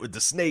snake bit with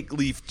the snake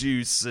leaf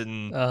juice.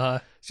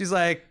 And she's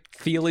like,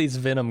 Feely's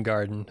Venom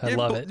Garden. I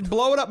love it.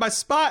 Blowing up my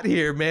spot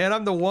here, man.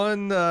 I'm the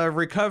one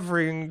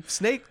recovering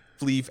snake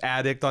leaf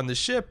addict on the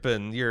ship,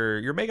 and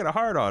you're making it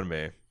hard on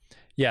me.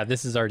 Yeah,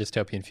 this is our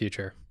dystopian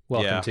future.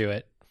 Welcome to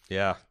it.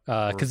 Yeah.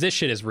 Because this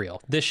shit is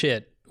real. This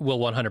shit will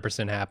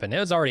 100% happen. It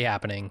was already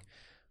happening.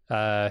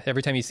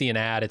 Every time you see an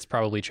ad, it's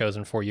probably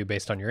chosen for you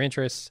based on your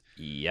interests.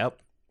 Yep.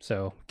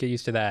 So get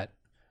used to that.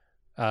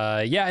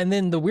 Yeah, and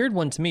then the weird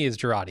one to me is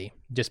Girardi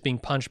just being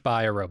punched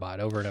by a robot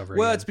over and over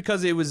again. Well, it's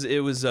because it was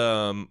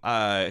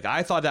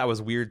I thought that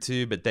was weird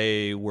too, but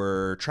they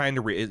were trying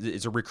to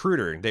it's a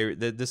recruiter.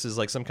 This is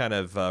like some kind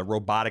of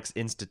robotics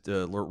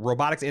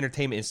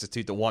entertainment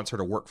institute that wants her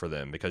to work for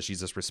them because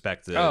she's just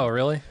respected. Oh,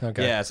 really?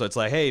 Okay. Yeah, so it's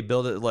like, hey,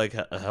 build it, like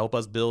help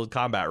us build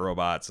combat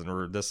robots,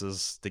 and this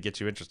is to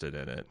get you interested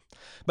in it.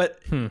 But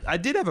I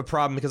did have a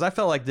problem because I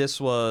felt like this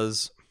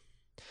was.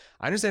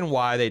 I understand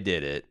why they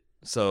did it.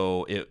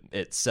 So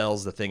it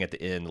sells the thing at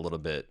the end a little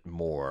bit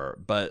more.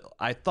 But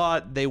I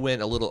thought they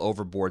went a little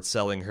overboard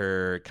selling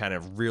her kind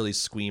of really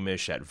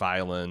squeamish at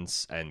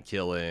violence and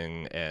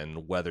killing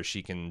and whether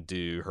she can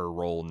do her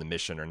role in the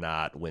mission or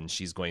not when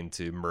she's going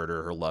to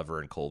murder her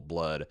lover in cold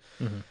blood.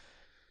 Mm-hmm.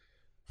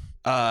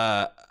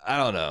 I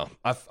don't know.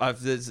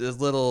 I've this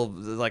little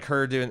like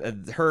her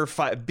doing her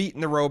beating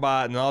the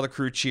robot and all the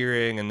crew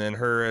cheering, and then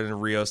her and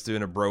Rios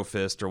doing a bro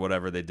fist or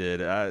whatever they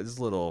did. It's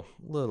a little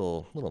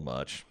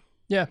much.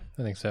 Yeah,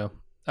 I think so.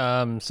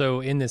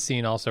 So in this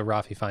scene, also,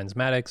 Rafi finds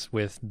Maddox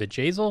with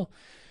Bejazel,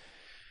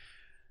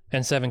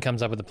 and Seven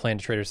comes up with a plan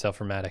to trade herself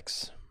for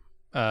Maddox.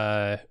 What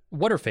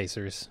are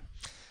facers?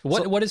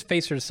 What is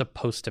facer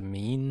supposed to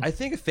mean? I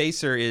think a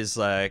facer is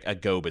like a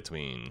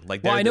go-between.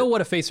 Like, well, I know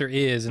what a facer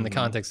is in the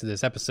context of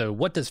this episode.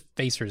 What does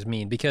facers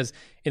mean? Because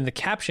in the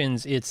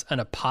captions, it's an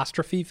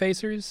apostrophe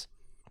facers.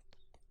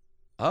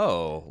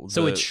 Oh,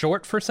 so it's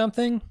short for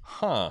something,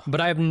 huh?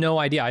 But I have no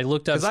idea. I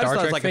looked up Star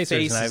Trek like facers, a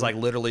face is like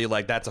literally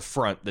like that's a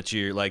front that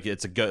you like.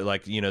 It's a go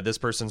like this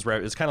person's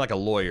it's kind of like a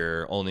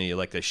lawyer, only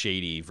like a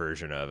shady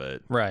version of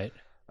it, right?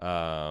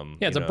 Yeah,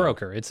 it's a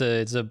broker. It's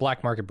a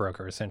black market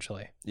broker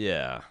essentially.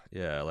 Yeah,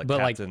 like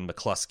Captain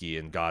McCluskey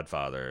in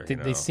Godfather.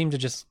 They seem to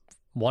just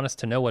want us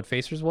to know what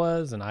facers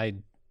was, and I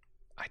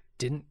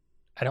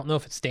don't know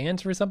if it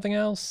stands for something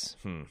else.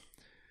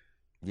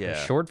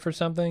 Yeah, short for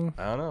something.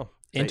 I don't know.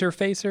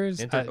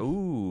 Interfacers?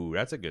 Ooh,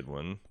 that's a good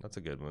one.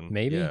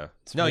 Maybe? Yeah.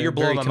 No, you're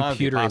blowing my mind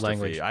with the apostrophe.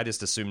 Language. I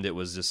just assumed it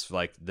was just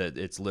like that.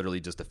 It's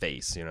literally just a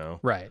face,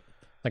 Right.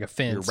 Like a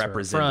fence. You're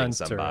representing or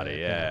somebody.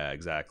 Yeah,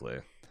 exactly.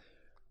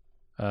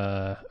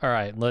 All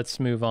right, let's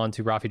move on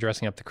to Rafi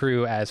dressing up the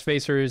crew as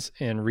facers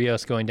and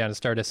Rios going down to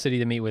Stardust City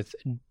to meet with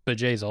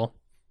Bejazel,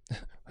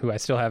 who I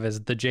still have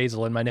as the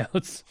Jazel in my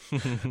notes.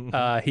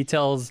 He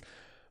tells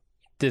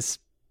this,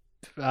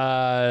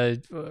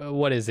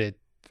 what is it?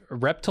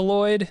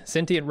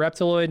 Sentient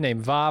reptiloid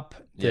named Vop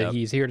that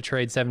he's here to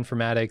trade Seven for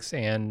Maddox,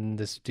 and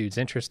this dude's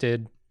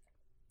interested.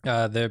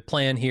 The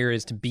plan here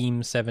is to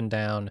beam Seven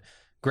down,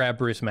 grab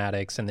Bruce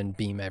Maddox, and then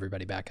beam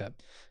everybody back up.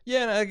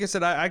 Yeah, and like I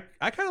said, I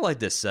kind of like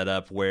this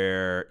setup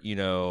where,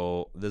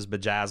 this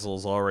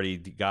Bejazel's already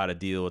got a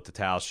deal with the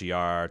Tal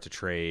Shiar to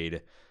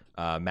trade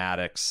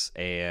Maddox,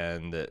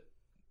 and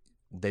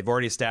they've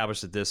already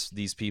established that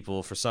these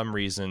people, for some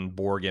reason,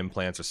 Borg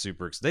implants are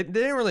super. They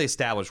didn't really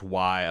establish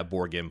why a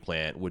Borg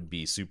implant would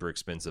be super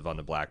expensive on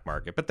the black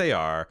market, but they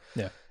are.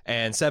 Yeah.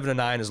 And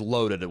 709 is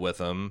loaded with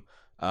them.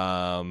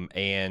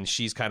 And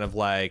she's kind of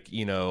like,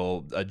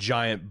 a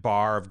giant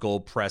bar of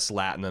gold pressed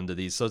latinum to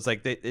these. So it's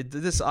like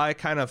I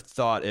kind of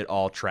thought it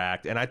all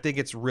tracked. And I think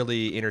it's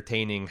really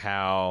entertaining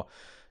how,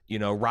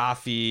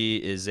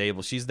 Rafi is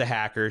she's the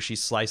hacker. She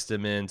sliced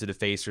him into the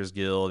Facers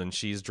Guild, and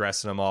she's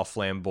dressing them all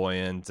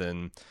flamboyant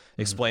and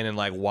explaining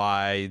like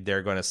why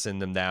they're going to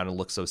send them down and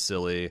look so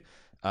silly.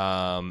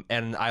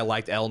 And I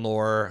liked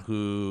Elnor,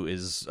 who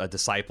is a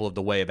disciple of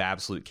the Way of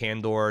Absolute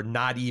Candor,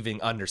 not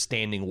even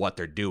understanding what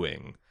they're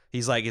doing.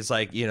 He's like, it's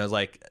like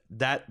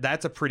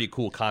that's a pretty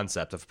cool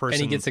concept of person.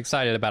 And he gets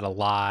excited about a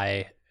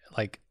lie,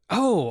 like,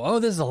 oh,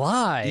 this is a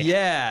lie.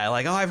 Yeah,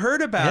 like, I've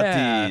heard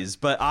about these,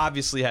 but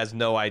obviously has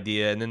no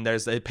idea. And then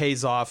it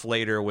pays off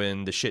later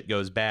when the shit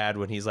goes bad,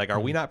 when he's like, are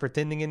we not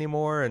pretending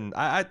anymore? And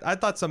I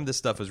thought some of this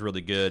stuff was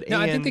really good. No,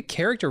 I think the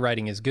character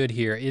writing is good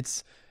here.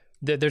 It's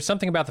there's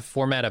something about the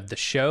format of the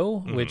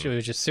show, which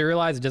was just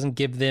serialized. It doesn't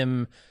give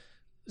them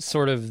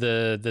sort of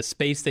the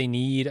space they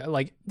need.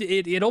 Like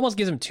it almost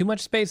gives them too much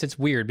space. It's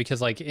weird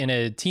because like in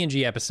a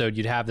TNG episode,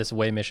 you'd have this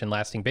away mission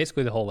lasting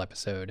basically the whole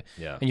episode.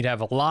 Yeah. And you'd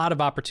have a lot of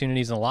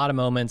opportunities and a lot of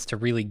moments to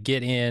really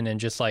get in and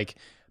just like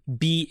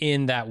be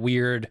in that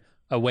weird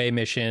away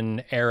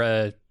mission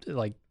era,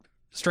 like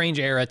strange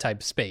era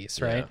type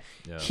space, right?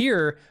 Yeah.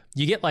 Here,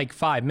 you get like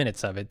 5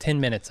 minutes of it, 10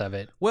 minutes of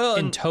it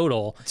in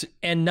total,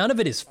 and none of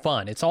it is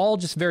fun. It's all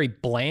just very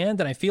bland,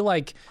 and I feel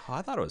like... Oh,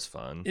 I thought it was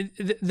fun.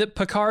 The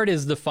Picard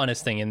is the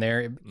funnest thing in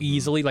there,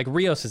 easily. Like,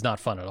 Rios is not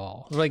fun at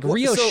all. Like,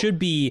 Rios should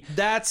be...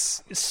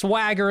 That's...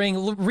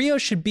 swaggering.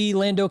 Rios should be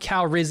Lando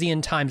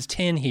Calrissian times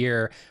 10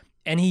 here,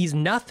 and he's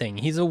nothing.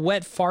 He's a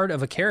wet fart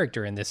of a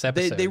character in this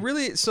episode. They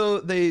really...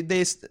 So,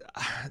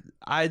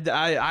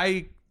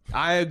 I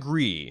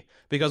agree.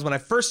 Because when I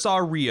first saw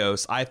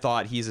Rios, I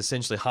thought he's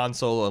essentially Han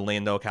Solo and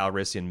Lando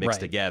Calrissian mixed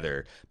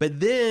together. But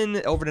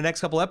then over the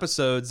next couple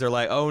episodes, they're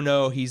like, oh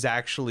no, he's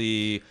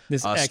actually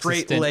this a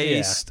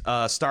straight-laced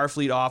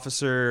Starfleet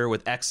officer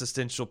with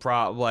existential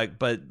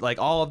but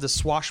all of the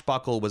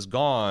swashbuckle was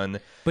gone.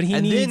 But he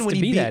needs to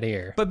be that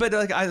here. But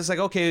like I was like,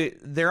 okay,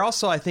 they're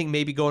also I think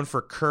maybe going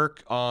for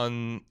Kirk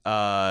on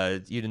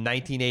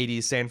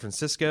 1980s San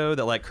Francisco.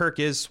 That like Kirk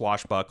is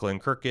swashbuckling,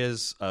 Kirk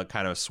is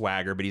kind of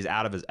swagger, but he's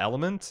out of his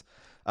element.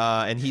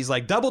 And he's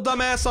like, double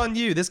dumbass on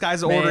you. This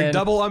guy's ordering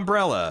double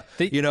umbrella.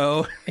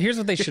 Here's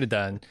what they should have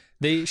done.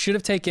 They should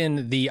have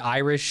taken the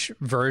Irish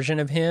version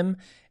of him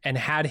and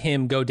had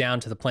him go down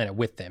to the planet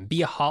with them.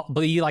 Be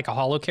like a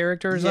holo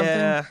character or something.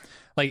 Yeah.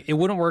 Like it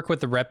wouldn't work with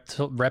the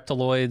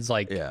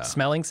reptiloids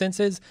smelling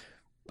senses.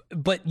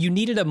 But you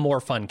needed a more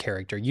fun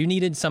character. You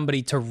needed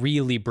somebody to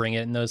really bring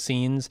it in those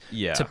scenes.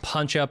 Yeah. To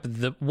punch up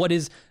what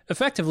is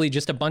effectively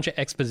just a bunch of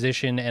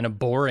exposition and a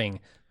boring.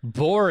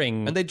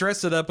 And they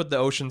dressed it up with the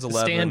Ocean's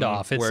 11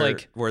 standoff.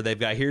 It's where they've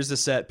got here's the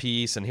set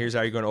piece and here's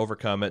how you're going to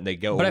overcome it, and they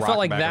go. But I felt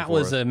like that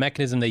was a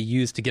mechanism they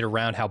used to get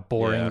around how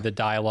boring the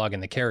dialogue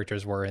and the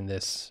characters were in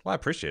this. Well, I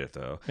appreciate it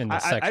though.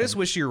 I just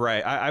wish you're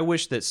right. I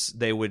wish that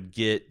they would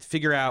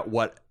figure out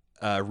what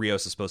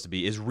Rios is supposed to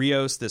be. Is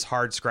Rios this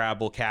hard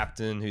scrabble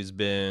captain who's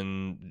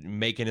been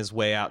making his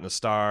way out in the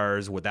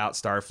stars without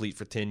Starfleet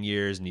for 10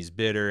 years, and he's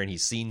bitter and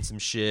he's seen some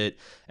shit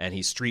and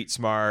he's street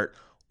smart?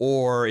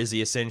 Or is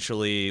he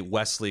essentially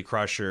Wesley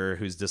Crusher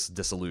who's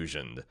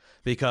disillusioned?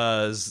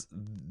 Because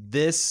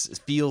this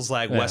feels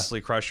like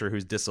Wesley Crusher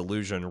who's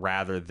disillusioned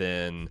rather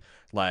than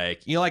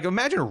like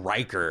imagine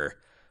Riker.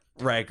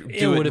 Right,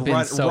 it would have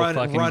been so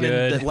fucking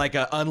good. Like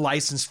an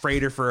unlicensed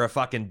freighter for a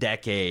fucking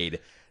decade.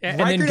 And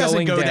Riker then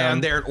doesn't go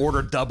down there and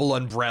order double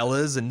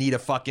umbrellas and need a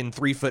fucking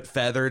 3-foot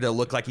feather to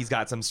look like he's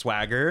got some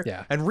swagger.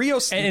 Yeah. And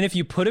Rios... And if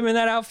you put him in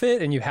that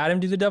outfit and you had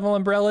him do the double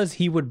umbrellas,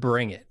 he would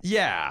bring it.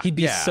 Yeah. He'd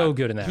be so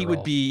good in that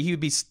role.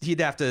 He'd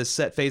have to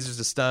set phasers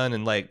to stun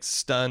and like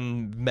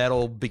stun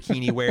metal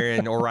bikini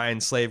wearing Orion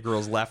slave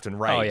girls left and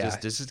right. Oh, yeah.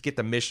 Just get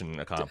the mission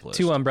accomplished.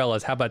 2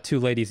 umbrellas. How about 2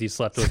 ladies he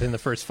slept with in the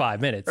first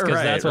 5 minutes?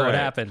 Because that's what would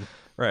happen.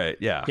 Right,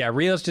 yeah. Yeah,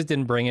 Rios just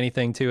didn't bring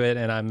anything to it,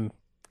 and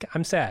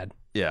I'm sad.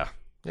 Yeah.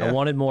 I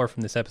wanted more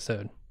from this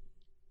episode.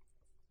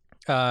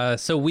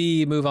 So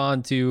we move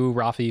on to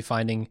Rafi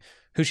finding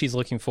who she's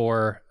looking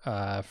for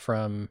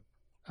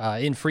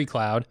in Free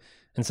Cloud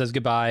and says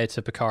goodbye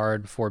to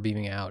Picard before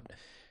beaming out.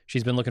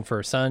 She's been looking for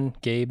her son,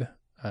 Gabe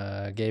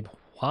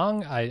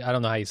Huang. I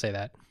don't know how you say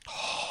that.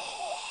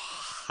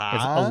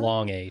 It's a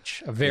long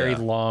H, a very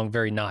long,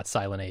 very not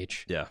silent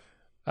H. Yeah.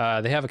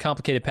 They have a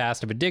complicated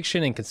past of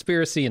addiction and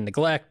conspiracy and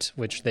neglect,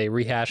 which they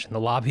rehash in the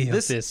lobby of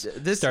this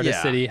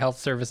Stardust City Health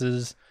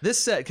Services. This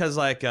set, because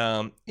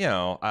long-term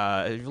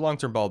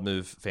Bald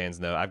Move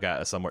fans know I've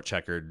got a somewhat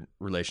checkered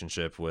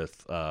relationship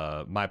with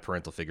my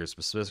parental figures,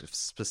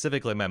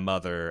 specifically my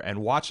mother, and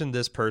watching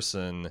this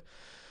person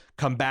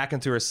come back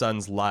into her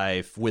son's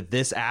life with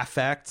this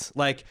affect,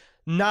 like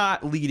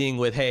not leading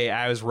with, hey,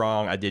 I was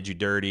wrong, I did you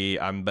dirty,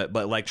 but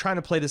like trying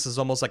to play this as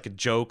almost like a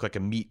joke, like a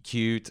meet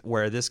cute,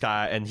 where this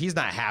guy, and he's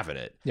not having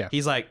it. Yeah.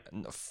 He's like,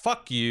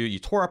 fuck you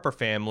tore up our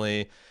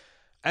family.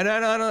 And I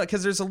don't know,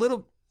 because there's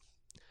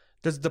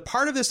the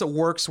part of this that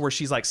works where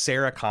she's like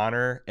Sarah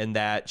Connor and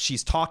that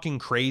she's talking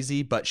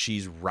crazy, but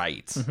she's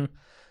right. Mm-hmm.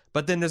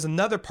 But then there's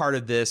another part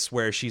of this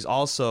where she's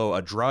also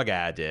a drug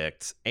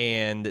addict,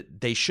 and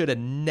they should have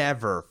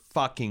never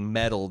fucking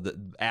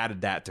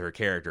added that to her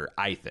character,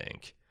 I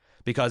think.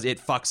 Because it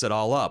fucks it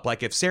all up.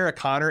 Like if Sarah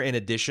Connor, in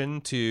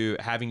addition to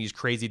having these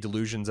crazy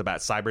delusions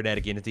about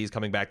cybernetic entities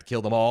coming back to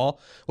kill them all,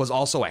 was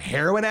also a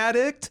heroin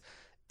addict,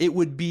 it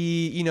would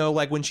be,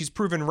 like when she's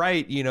proven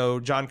right,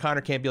 John Connor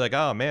can't be like,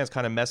 oh man, it's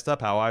kind of messed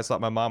up how I always thought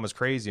my mom was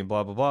crazy and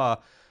blah, blah, blah.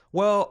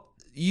 Well,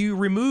 you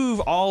remove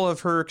all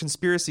of her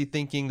conspiracy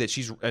thinking that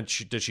she's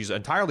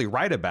entirely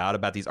right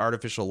about these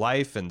artificial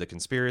life and the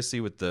conspiracy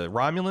with the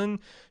Romulan.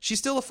 She's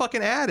still a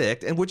fucking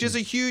addict, and which is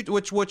a huge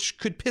which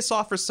could piss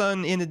off her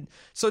son.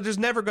 So there's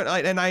never gonna.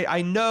 And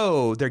I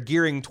know they're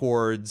gearing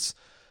towards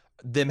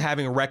them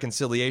having a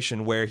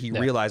reconciliation where he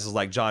realizes,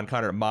 like John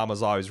Connor,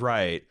 Mama's always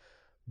right.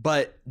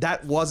 But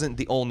that wasn't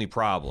the only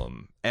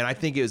problem. And I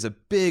think it was a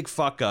big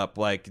fuck up,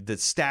 like to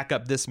stack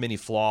up this many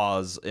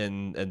flaws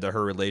in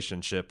her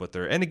relationship with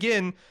her. And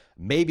again,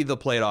 maybe they'll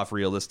play it off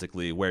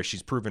realistically where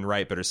she's proven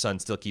right, but her son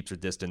still keeps her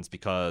distance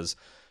because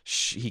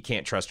he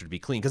can't trust her to be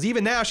clean. Because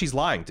even now she's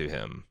lying to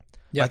him.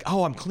 Yep. Like,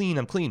 oh, I'm clean.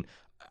 And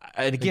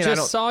again, I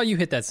just saw you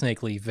hit that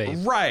snake leaf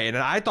vape. Right. And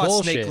I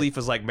thought snake leaf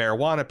was like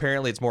marijuana.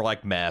 Apparently it's more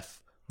like meth.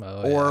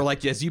 Or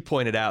like, as you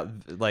pointed out,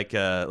 like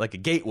a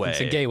gateway. It's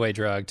a gateway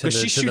drug to the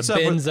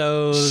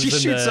benzos. She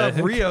shoots up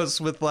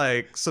Rios with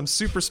like some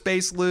super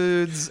space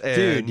ludes. And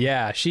dude,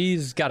 yeah,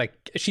 she's got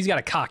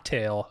a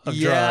cocktail of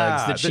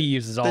drugs that she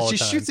uses all the time. She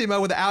shoots him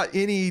out without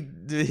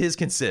his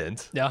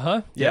consent.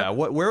 Yeah.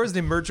 Where was the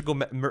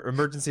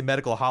emergency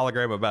medical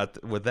hologram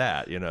with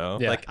that?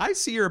 Yeah. Like I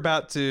see you're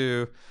about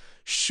to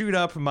shoot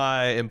up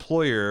my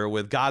employer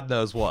with God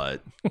knows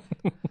what.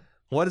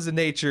 what is the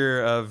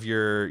nature of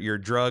your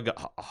drug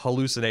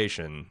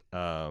hallucination?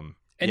 And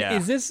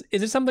is this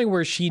something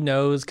where she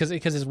knows,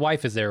 because his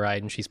wife is there,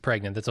 right, and she's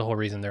pregnant? That's the whole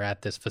reason they're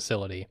at this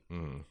facility.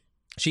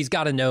 She's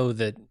got to know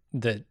that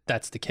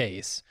that's the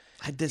case.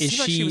 It seems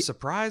like she was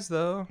surprised,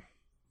 though.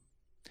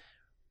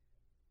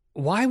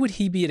 Why would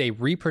he be at a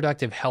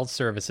reproductive health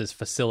services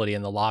facility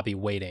in the lobby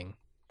waiting?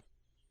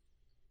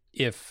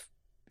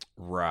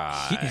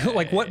 Right.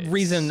 Like, what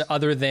reason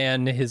other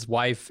than his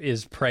wife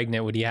is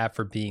pregnant would he have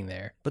for being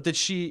there? But did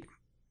she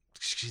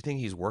think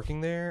he's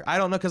working there? I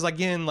don't know, because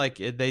again, like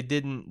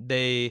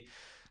they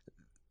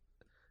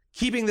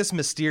keeping this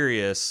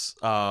mysterious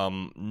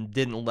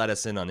didn't let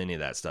us in on any of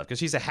that stuff, because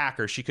she's a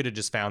hacker. She could have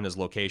just found his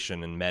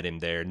location and met him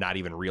there, not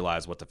even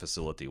realize what the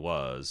facility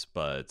was.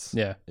 But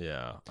yeah,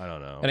 I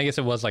don't know. And I guess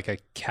it was like a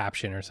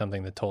caption or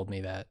something that told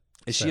me that.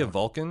 Is she a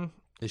Vulcan?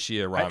 Is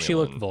she a Romulan? She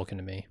looked Vulcan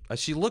to me.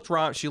 She looked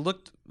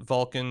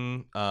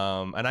Vulcan,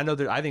 and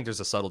I think there's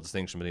a subtle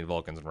distinction between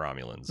Vulcans and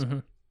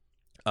Romulans.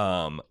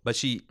 But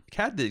she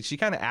kind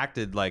of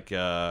acted like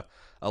a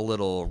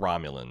little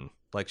Romulan.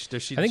 Like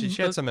she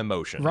had some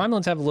emotion.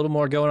 Romulans have a little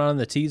more going on in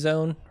the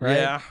T-zone,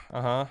 right?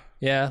 Yeah,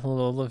 yeah,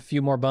 a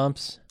few more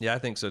bumps. Yeah, I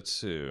think so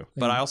too.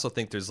 But I also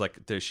think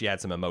she had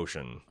some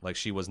emotion. Like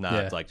she was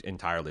not like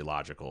entirely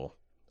logical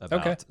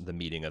about the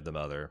meeting of the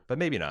mother, but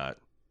maybe not.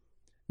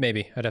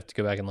 Maybe I'd have to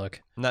go back and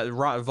look.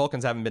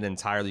 Vulcans haven't been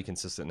entirely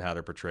consistent in how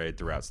they're portrayed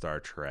throughout Star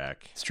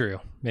Trek. It's true.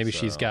 Maybe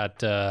she's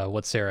got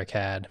what Sarek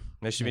had.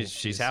 Maybe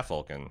she's half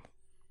Vulcan.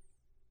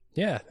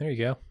 Yeah, there you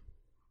go.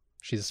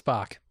 She's a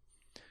Spock.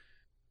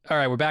 All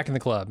right, we're back in the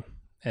club,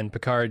 and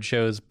Picard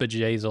shows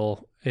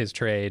Bjayzl his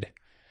trade,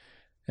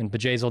 and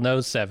Bjayzl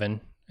knows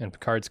Seven, and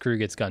Picard's crew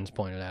gets guns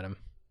pointed at him.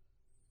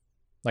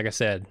 Like I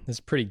said, this is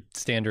pretty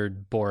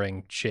standard,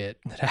 boring shit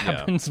that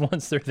happens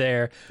once they're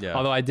there. Yeah.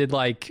 Although I did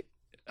like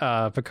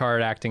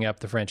Picard acting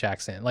up the French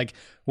accent. Like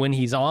when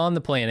he's on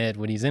the planet,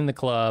 when he's in the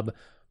club,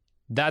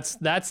 that's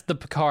the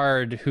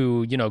Picard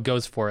who,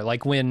 goes for it.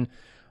 Like when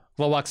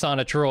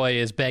Lwaxana Troi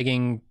is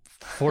begging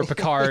for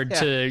Picard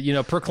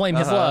to, proclaim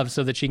his love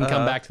so that she can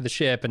come back to the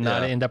ship and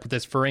not end up with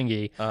this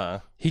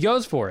Ferengi. He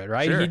goes for it,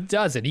 right? Sure. He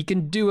does it. He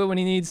can do it when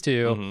he needs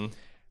to.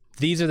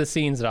 These are the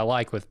scenes that I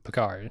like with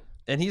Picard.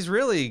 And he's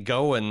really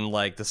going,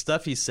 like, the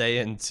stuff he's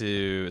saying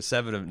to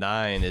 7 of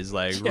 9 is,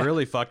 like,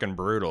 really fucking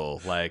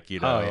brutal. Like,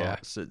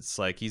 so it's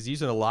like he's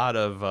using a lot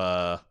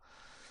of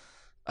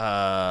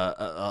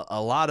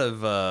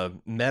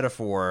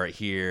metaphor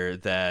here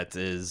that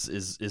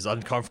is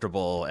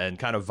uncomfortable and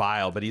kind of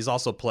vile, but he's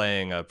also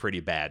playing a pretty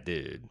bad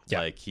dude.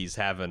 Like he's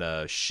having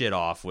a shit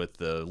off with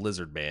the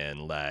lizard man,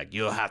 like,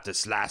 you'll have to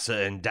slice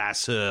her and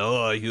dice her.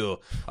 Oh,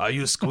 are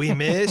you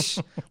squeamish?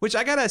 Which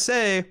I gotta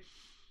say,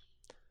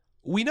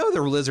 we know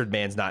the lizard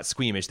man's not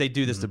squeamish. They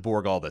do this to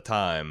Borg all the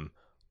time.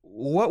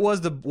 What was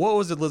the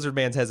lizard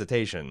man's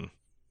hesitation?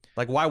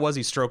 Like, why was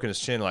he stroking his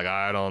chin? Like,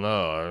 I don't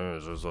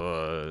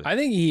know. I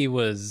think he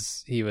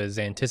was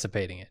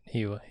anticipating it.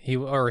 He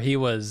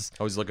was.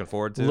 Oh, he's looking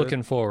forward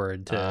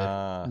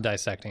to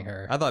dissecting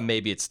her. I thought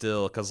maybe it's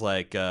still because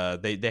like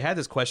they had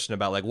this question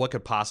about like what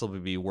could possibly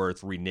be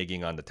worth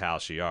reneging on the Tal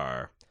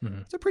Shiar.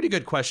 It's a pretty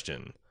good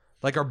question.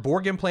 Like, are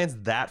Borg implants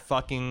that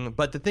fucking?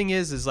 But the thing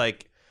is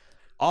like,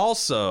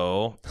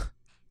 also,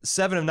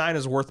 7 of 9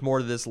 is worth more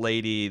to this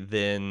lady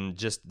than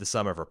just the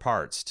sum of her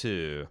parts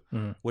too,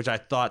 which I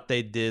thought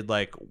they did.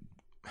 Like,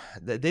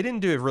 they didn't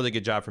do a really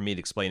good job for me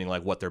explaining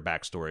like what their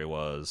backstory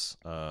was.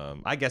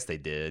 I guess they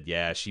did.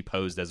 Yeah, she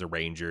posed as a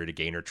ranger to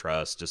gain her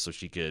trust, just so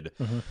she could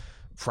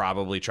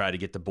probably try to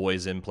get the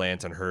boys'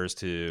 implants on hers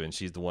too. And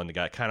she's the one that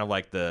got kind of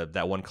like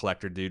that one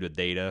collector dude with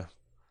Data.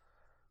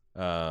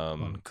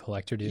 One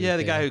collector dude. Yeah,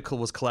 the guy who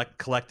was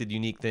collected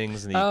unique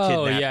things and he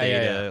kidnapped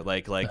Data.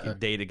 Like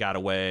Data got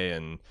away,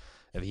 and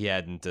if he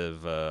hadn't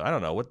have, I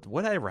don't know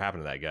what ever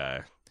happened to that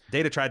guy.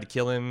 Data tried to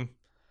kill him,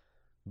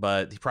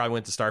 but he probably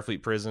went to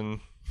Starfleet prison.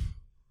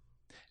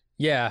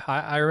 Yeah,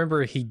 I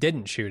remember he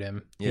didn't shoot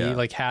him. Yeah. He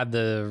like had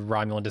the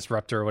Romulan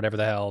disruptor or whatever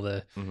the hell,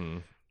 the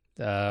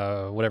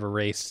whatever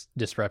race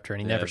disruptor,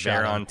 and he never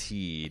shot him. Varon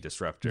T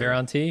disruptor.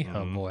 Varon T?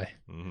 Oh boy.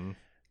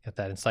 Got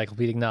that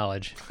encyclopedic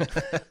knowledge.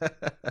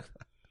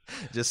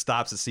 Just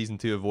stops at season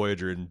 2 of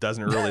Voyager and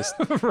doesn't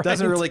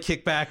really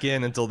kick back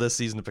in until this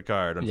season of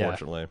Picard,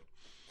 unfortunately.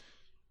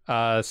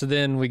 Yeah. So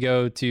then we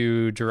go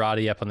to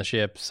Jurati up on the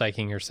ship,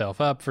 psyching herself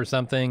up for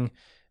something,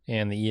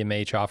 and the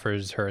EMH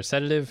offers her a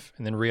sedative,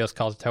 and then Rios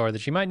calls to tell her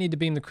that she might need to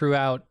beam the crew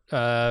out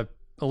a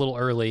little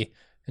early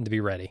and to be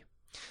ready.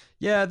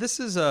 Yeah, this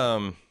is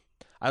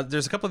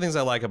there's a couple of things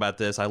I like about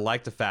this. I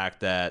like the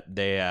fact that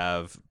they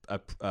have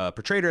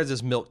portrayed her as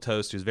this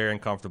milquetoast who's very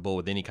uncomfortable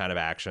with any kind of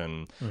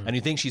action, and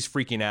you think she's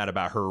freaking out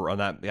about her on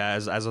that.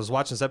 As I was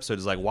watching this episode,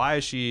 it's like, why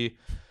is she?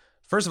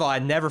 First of all, I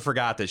never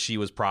forgot that she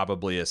was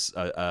probably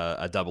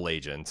a double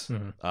agent.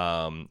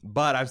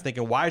 But I was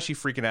thinking, why is she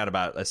freaking out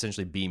about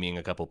essentially beaming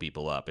a couple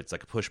people up? It's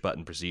like a push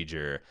button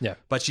procedure. Yeah.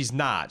 But she's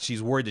not.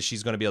 She's worried that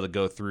she's going to be able to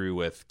go through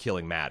with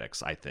killing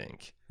Maddox, I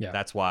think. Yeah.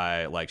 That's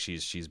why like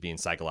she's being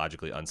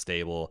psychologically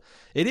unstable.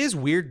 It is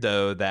weird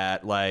though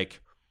that like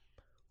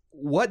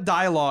what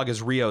dialogue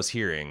is Rios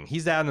hearing?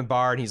 He's down in the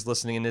bar and he's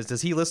listening. And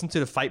does he listen to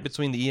the fight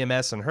between the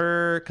EMS and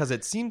her? Because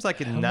it seems like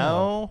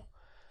no.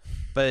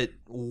 But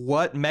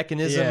what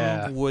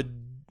mechanism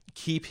would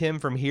keep him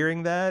from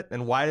hearing that?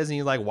 And why doesn't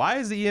he why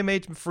is the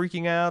EMH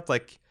freaking out?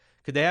 Like,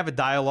 could they have a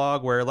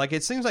dialogue where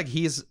it seems like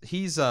he's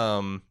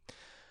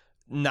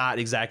not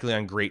exactly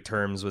on great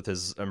terms with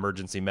his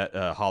emergency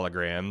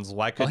holograms.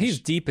 Why could he's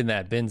deep in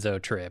that benzo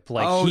trip.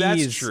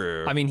 That's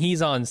true. I mean,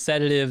 he's on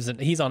sedatives and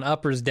he's on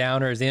uppers,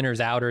 downers,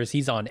 inners, outers.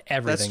 He's on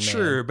everything. That's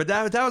true. But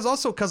that was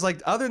also because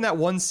other than that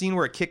one scene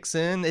where it kicks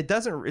in,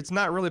 it's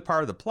not really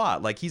part of the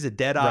plot. He's a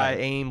dead eye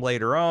aim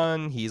later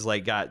on. He's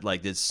got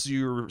this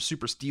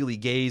super steely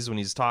gaze when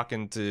he's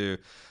talking to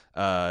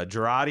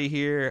Girardi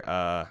here.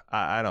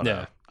 I don't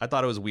know. I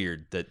thought it was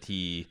weird that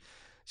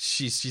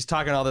she's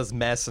talking all this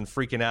mess and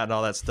freaking out and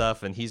all that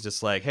stuff, and he's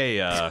just like, hey,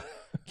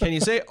 can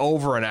you say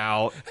over and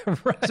out?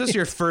 Right. Is this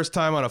your first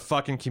time on a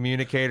fucking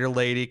communicator,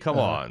 lady? Come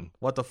on.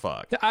 What the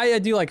fuck? I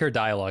do like her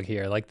dialogue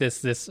here,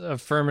 this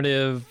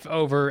affirmative,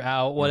 over,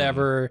 out,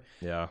 whatever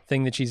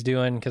thing that she's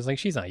doing, because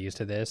she's not used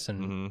to this,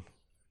 and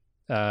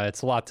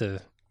it's a lot to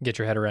get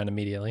your head around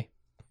immediately.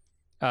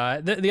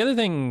 The other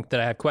thing that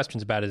I have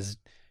questions about is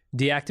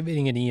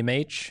deactivating an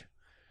EMH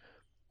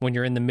when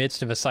you're in the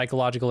midst of a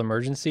psychological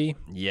emergency.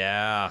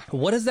 Yeah.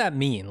 What does that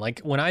mean?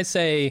 When I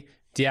say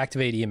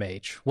deactivate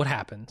EMH, what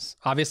happens?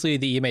 Obviously,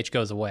 the EMH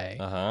goes away.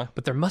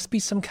 But there must be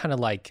some kind of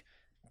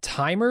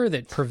timer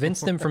that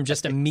prevents them from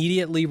just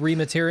immediately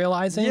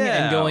rematerializing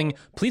and going,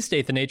 please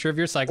state the nature of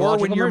your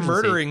psychological emergency. Or when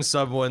you're murdering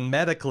someone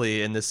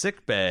medically in the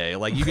sick bay,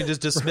 you can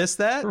just dismiss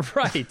that?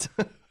 Right.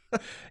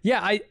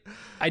 Yeah,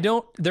 I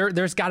don't.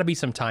 There's got to be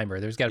some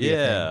timer. There's got to be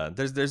a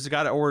thing.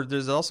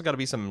 There's also got to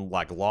be some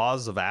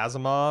laws of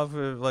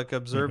Asimov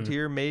observed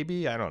here.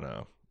 Maybe, I don't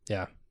know.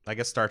 Yeah, I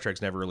guess Star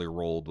Trek's never really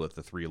rolled with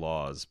the 3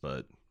 laws,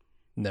 but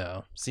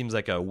no, seems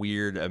like a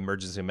weird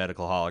emergency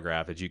medical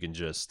holograph that you can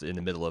just in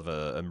the middle of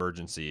an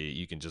emergency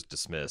you can just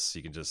dismiss.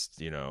 You can just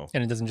and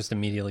it doesn't just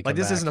immediately come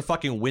this back. Isn't a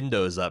fucking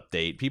Windows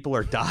update. People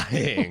are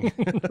dying,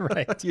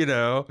 right?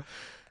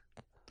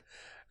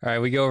 All right,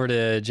 we go over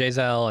to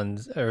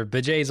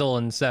Bjayzl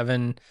and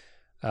Seven,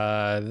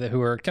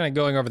 who are kind of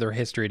going over their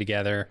history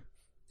together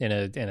in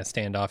a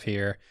standoff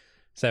here.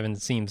 Seven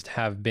seems to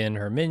have been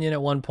her minion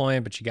at one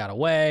point, but she got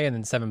away, and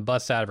then Seven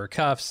busts out of her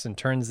cuffs and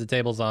turns the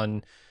tables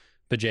on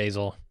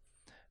Bjayzl.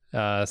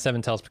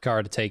 Seven tells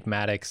Picard to take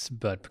Maddox,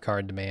 but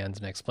Picard demands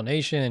an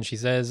explanation, and she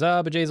says,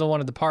 Bjayzl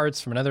wanted the parts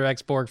from another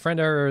ex-Borg friend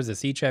of hers,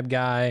 this Icheb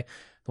guy,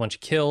 the one she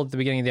killed at the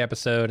beginning of the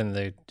episode,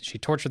 and she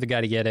tortured the guy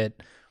to get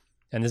it.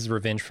 And this is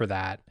revenge for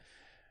that.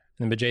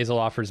 And then Bjayzl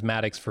offers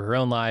Maddox for her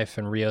own life,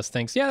 and Rios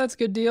thinks, yeah, that's a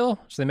good deal.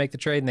 So they make the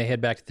trade, and they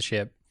head back to the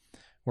ship,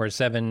 where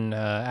Seven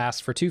asks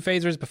for 2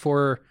 phasers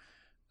before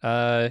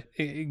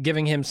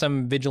giving him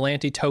some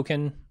vigilante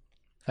token,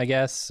 I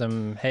guess.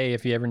 Hey,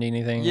 if you ever need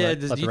anything,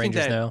 let the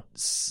Rangers know.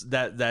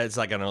 That's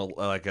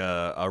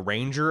a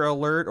Ranger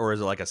alert, or is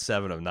it a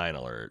 7 of 9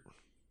 alert?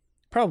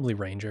 Probably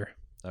Ranger.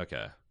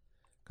 Okay.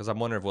 Because I'm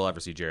wondering if we'll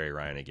ever see Jerry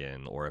Ryan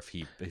again, or if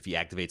he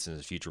activates in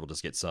the future, we'll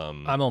just get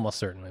some. I'm almost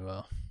certain we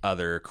will.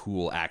 Other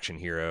cool action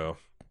hero,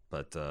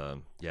 but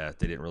they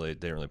didn't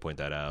really point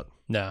that out.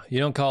 No, you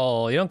don't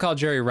call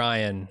Jerry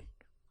Ryan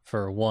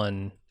for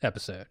one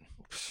episode.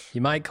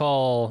 You might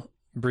call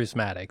Bruce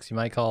Maddox. You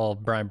might call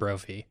Brian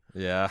Brophy.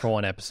 For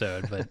one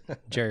episode, but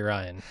Jerry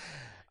Ryan,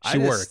 she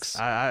works.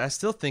 I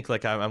still think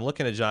I'm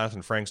looking at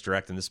Jonathan Frakes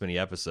directing this many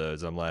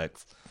episodes. I'm like.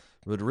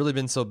 Would it really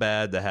been so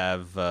bad to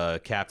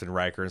have Captain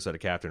Riker instead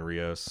of Captain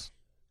Rios?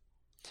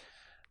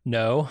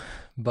 No,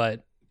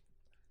 but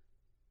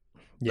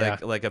yeah,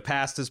 like a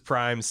past his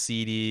prime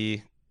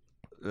seedy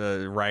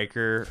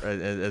Riker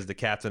as the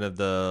captain of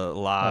the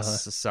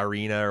Las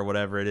Sarina or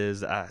whatever it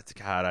is.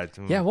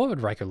 Yeah, what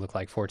would Riker look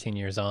like 14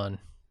 years on?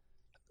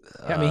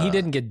 I mean, he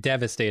didn't get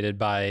devastated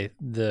by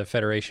the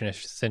Federation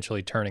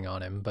essentially turning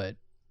on him, but.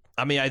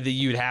 I mean,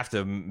 you'd have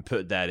to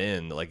put that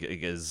in,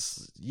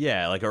 because or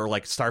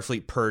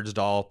Starfleet purged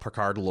all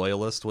Picard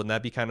loyalists. Wouldn't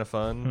that be kind of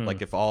fun?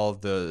 If all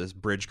of the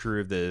bridge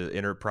crew of the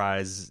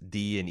Enterprise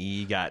D and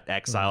E got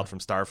exiled from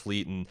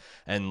Starfleet,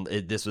 and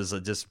this was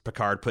just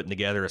Picard putting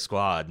together a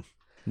squad.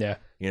 Yeah,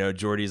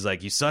 Geordi's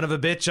like, you son of a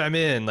bitch, I'm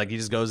in. He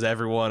just goes to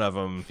every one of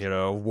them.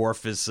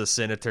 Worf is a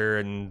senator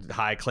and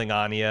High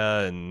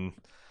Klingonia,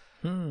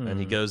 and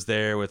he goes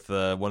there with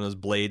one of those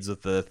blades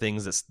with the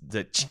things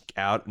that chink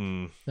out,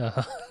 and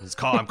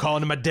I'm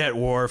calling him a debt,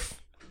 Worf.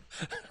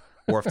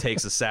 Worf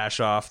takes a sash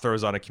off,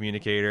 throws on a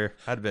communicator.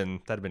 That'd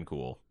have been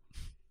cool.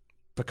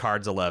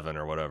 Picard's 11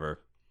 or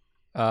whatever.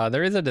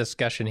 There is a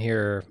discussion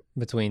here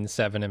between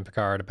Seven and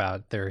Picard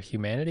about their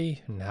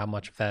humanity and how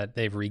much of that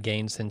they've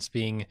regained since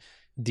being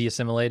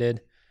de-assimilated,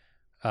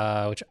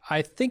 which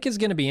I think is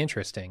going to be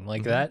interesting.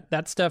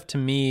 That stuff to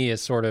me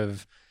is sort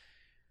of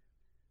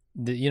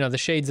the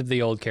shades of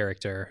the old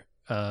character,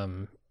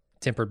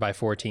 tempered by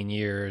 14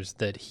 years,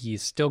 that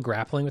he's still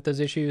grappling with those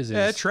issues.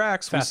 It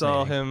tracks. We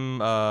saw him,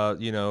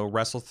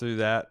 wrestle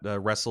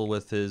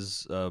with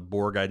his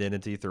Borg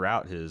identity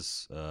throughout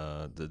his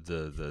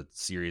the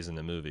series and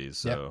the movies.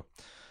 So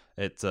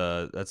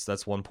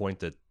That's one point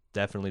that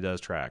definitely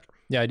does track.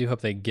 Yeah, I do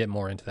hope they get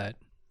more into that.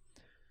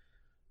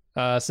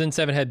 So then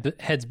Seven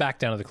heads back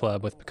down to the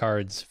club with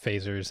Picard's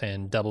phasers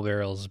and double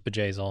barrels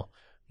Bjayzl,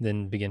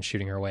 then begins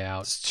shooting her way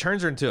out.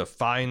 Turns her into a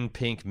fine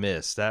pink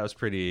mist. That was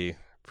pretty.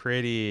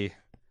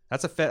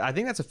 That's I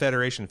think that's a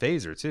Federation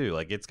phaser too.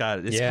 Like it's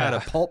got kind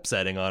of pulp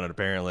setting on it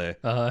apparently.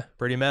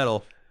 Pretty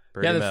metal.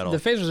 The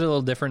phasers are a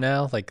little different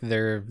now. Like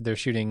they're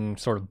shooting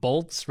sort of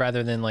bolts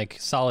rather than like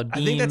solid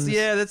beams. I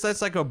think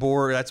that's like a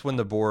Borg. That's when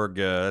the Borg.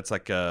 That's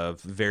like a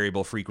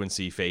variable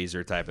frequency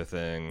phaser type of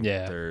thing.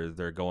 Yeah,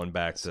 they're going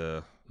back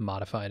to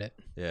modified it.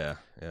 Yeah.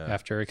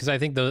 After, because I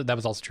think that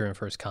was also true in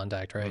First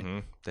Contact, right? Mm-hmm.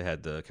 They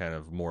had the kind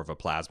of more of a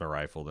plasma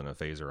rifle than a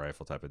phaser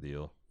rifle type of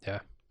deal. Yeah.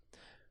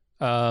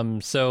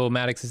 So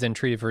Maddox is then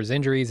treated for his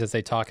injuries as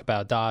they talk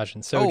about Dahj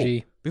and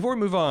Soji. Before we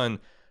move on,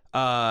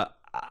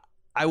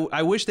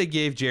 I wish they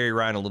gave Jerry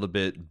Ryan a little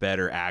bit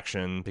better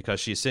action because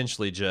she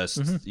essentially just,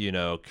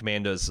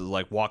 commandos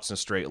like walks in a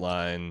straight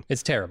line.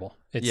 It's terrible.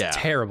 It's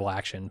terrible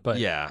action, but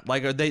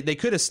like they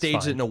could have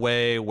staged it in a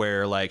way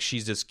where like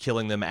she's just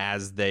killing them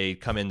as they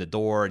come in the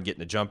door and getting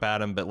to jump at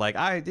them. But like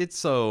it's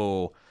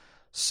so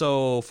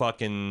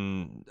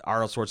fucking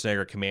Arnold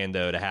Schwarzenegger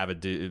Commando to have a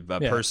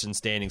person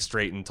standing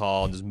straight and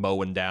tall and just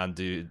mowing down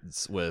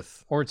dudes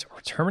with or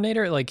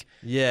Terminator. Like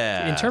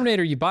in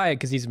Terminator you buy it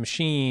because he's a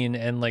machine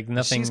and like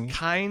nothing. She's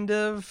kind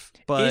of,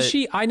 but is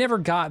she? I never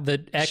got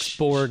that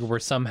X-Borg were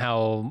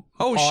somehow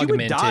augmented. She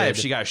would die if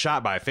she got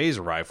shot by a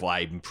phaser rifle.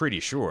 I'm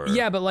pretty sure.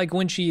 Yeah, but like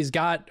when she's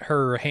got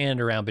her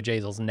hand around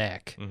Bjayzl's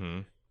neck,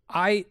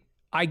 I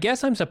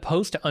guess I'm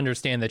supposed to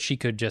understand that she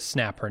could just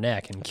snap her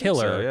neck and kill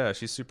her. So, yeah,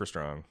 she's super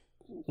strong.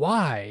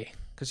 Why?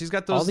 Because she's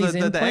got those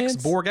the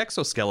Borg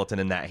exoskeleton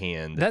in that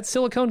hand. That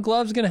silicone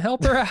glove's gonna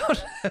help her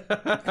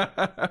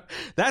out.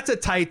 That's a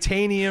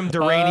titanium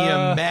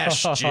duranium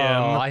mesh, Jim.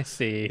 Oh, I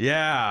see.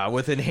 Yeah,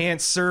 with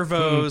enhanced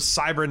servos,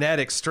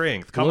 cybernetic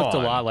strength. Come on, looked a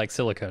lot like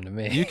silicone to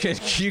me. You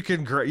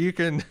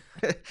can.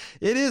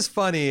 It is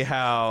funny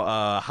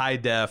how high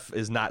def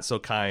is not so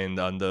kind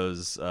on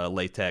those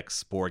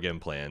latex Borg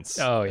implants.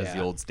 As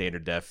the old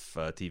standard def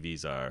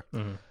TVs are.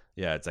 Mm-hmm.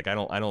 Yeah, it's like I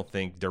don't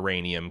think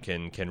duranium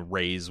can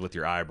raise with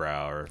your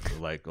eyebrow or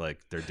like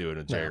they're doing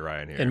with Jerry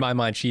Ryan here. In my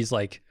mind, she's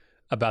like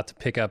about to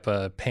pick up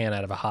a pan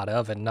out of a hot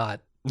oven,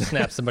 not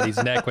snap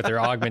somebody's neck with her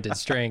augmented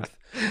strength.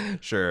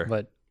 Sure,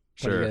 but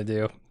what are you gonna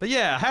do? But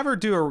yeah, have her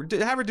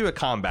do a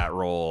combat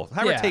role.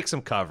 Have her take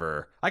some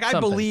cover. Like I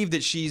believe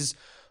that she's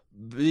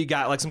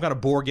got like some kind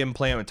of Borg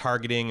implant with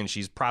targeting, and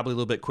she's probably a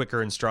little bit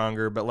quicker and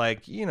stronger. But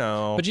like but you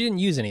didn't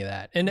use any of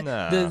that, and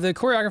the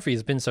choreography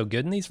has been so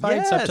good in these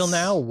fights up till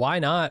now. Why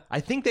not? I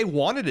think they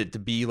wanted it to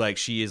be like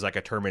she is like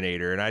a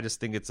Terminator, and I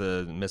just think it's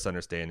a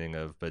misunderstanding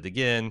of. But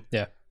again,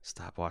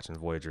 stop watching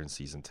Voyager in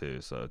season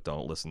 2, so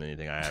don't listen to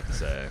anything I have to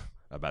say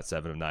about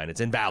 7 of 9.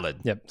 It's invalid.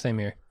 Yep, same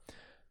here.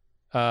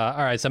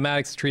 All right, so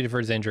Maddox is treated for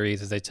his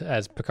injuries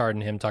as Picard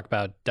and him talk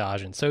about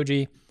Dahj and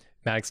Soji.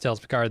 Maddox tells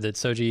Picard that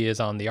Soji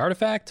is on the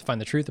artifact to find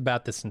the truth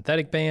about the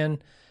synthetic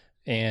ban,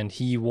 and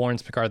he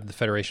warns Picard that the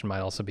Federation might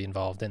also be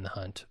involved in the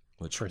hunt.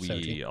 Which we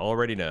Soji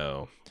already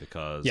know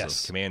because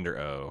of Commander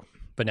O.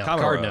 But now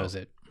Picard knows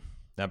it.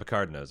 Now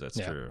Picard knows that's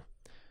true.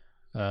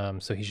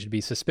 So he should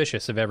be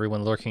suspicious of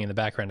everyone lurking in the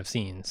background of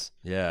scenes.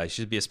 Yeah, he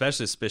should be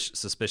especially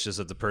suspicious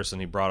of the person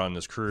he brought on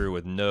his crew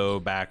with no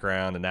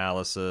background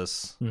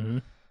analysis. Mm-hmm.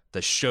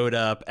 That showed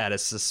up at a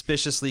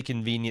suspiciously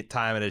convenient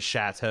time at his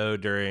chateau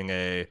during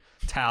a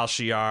Tal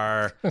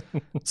Shiar,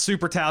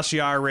 super Tal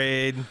Shiar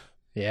raid.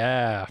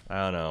 Yeah. I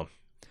don't know.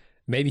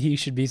 Maybe he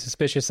should be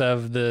suspicious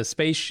of the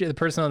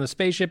person on the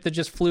spaceship that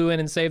just flew in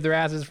and saved their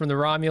asses from the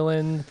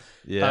Romulan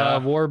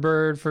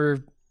warbird for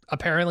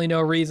apparently no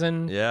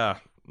reason. Yeah.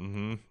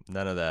 Mm-hmm.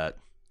 None of that.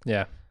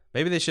 Yeah.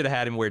 Maybe they should have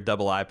had him wear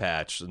double eye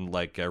patch and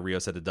like Rio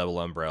said, a double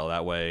umbrella.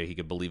 That way he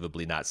could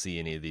believably not see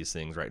any of these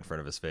things right in front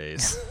of his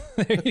face.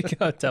 There you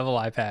go, double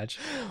eye patch.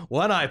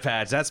 One eye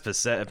patch, that's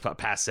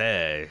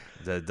passe.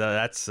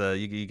 That's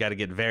you got to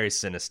get very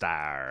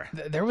sinister.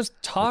 There was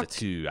talk with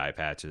the 2 eye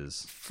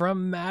patches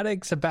from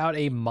Maddox about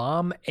a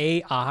mom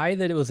AI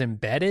that it was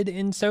embedded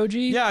in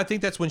Soji. Yeah, I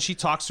think that's when she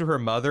talks to her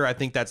mother. I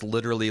think that's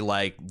literally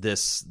like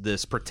this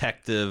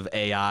protective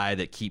AI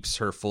that keeps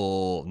her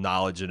full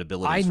knowledge and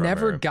abilities. I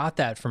never got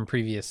that from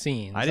previous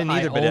scenes. I didn't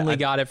either. I only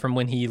got it from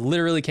when he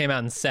literally came out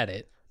and said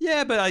it.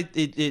 Yeah, but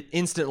it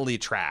instantly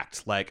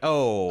tracked. Like,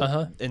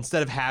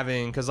 instead of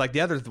having, because like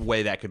the other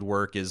way that could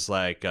work is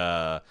like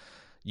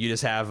you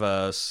just have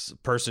a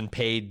person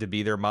paid to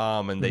be their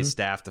mom and they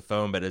staff the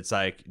phone, but it's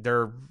like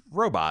they're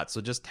robots,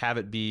 so just have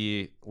it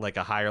be like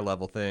a higher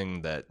level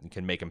thing that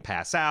can make them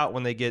pass out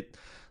when they get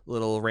a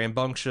little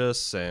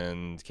rambunctious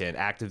and can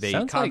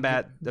activate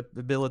combat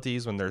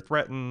abilities when they're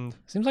threatened.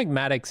 Seems like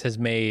Maddox has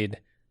made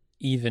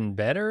even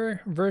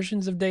better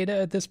versions of Data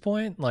at this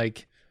point,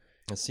 like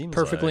it seems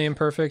perfectly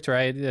imperfect,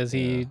 right, as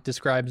he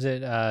describes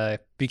it,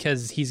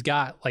 because he's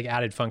got like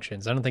added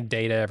functions. I don't think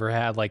Data ever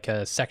had like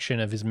a section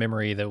of his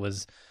memory that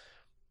was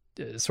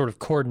sort of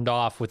cordoned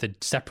off with a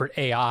separate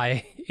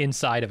AI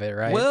inside of it,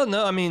 right? Well,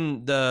 no, I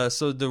mean,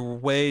 the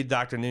way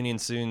Dr. Noonien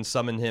Soon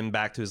summoned him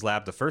back to his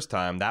lab the first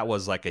time, that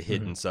was like a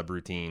hidden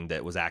subroutine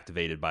that was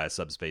activated by a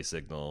subspace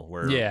signal.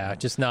 Where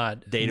just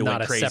not Data not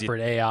went a crazy.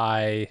 separate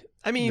AI.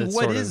 I mean, that's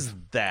what sort is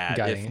of that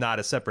guiding if it. not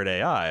a separate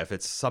AI? If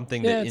it's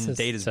something that it's in a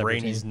Data's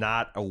brain subroutine. he's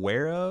not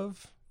aware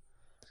of?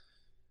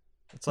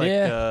 It's like,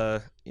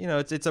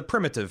 it's a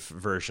primitive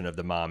version of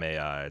the mom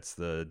AI. It's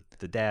the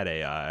dad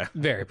AI.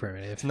 Very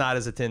primitive. It's not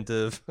as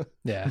attentive,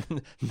 Yeah.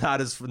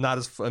 not as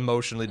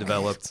emotionally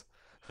developed.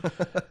 All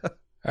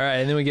right,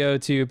 and then we go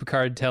to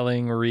Picard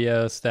telling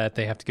Rios that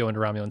they have to go into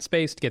Romulan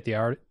space to get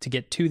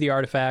to the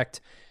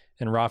artifact,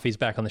 and Rafi's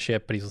back on the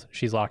ship, but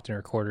she's locked in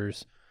her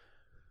quarters.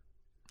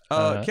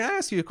 Can I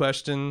ask you a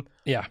question?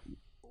 Yeah.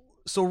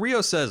 So Rio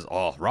says,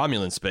 "Oh,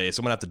 Romulan space,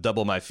 I'm gonna have to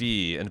double my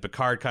fee," and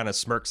Picard kind of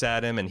smirks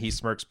at him, and he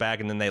smirks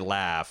back, and then they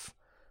laugh.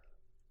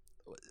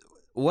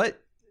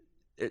 What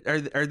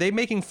are they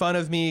making fun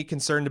of me?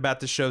 Concerned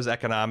about the show's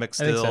economics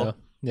still? I think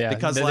so. Yeah,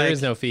 because there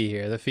is no fee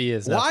here. The fee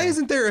is why nothing.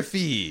 isn't there a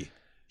fee?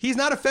 He's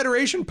not a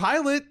Federation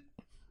pilot.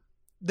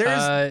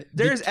 There's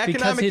because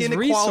economic his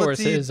inequality.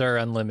 resources are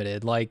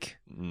unlimited. Like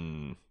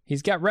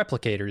he's got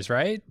replicators,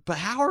 right? But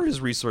how are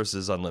his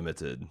resources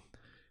unlimited?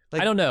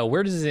 I don't know.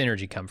 Where does his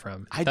energy come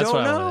from? I That's don't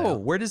what I wanna know.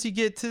 Where does he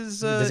get his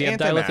Does he have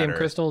antimatter? dilithium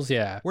crystals?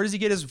 Yeah. Where does he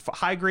get his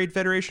high-grade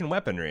Federation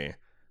weaponry?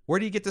 Where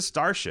do you get the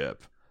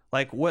starship?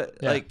 Like what?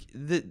 Yeah. Like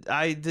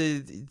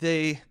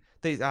they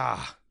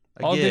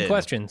All again, good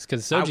questions,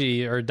 because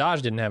Soji or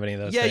Dodge didn't have any of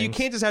those Yeah, things. you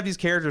can't just have these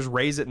characters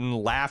raise it and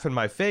laugh in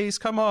my face.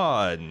 Come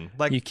on,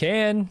 like You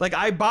can. like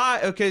I buy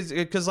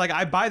because like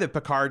I buy that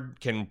Picard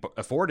can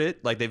afford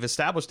it. Like they've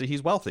established that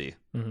he's wealthy.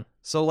 Mm-hmm.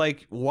 So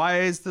like, why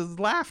is the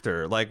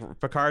laughter? Like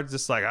Picard's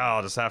just like, oh,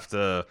 I'll just have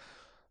to,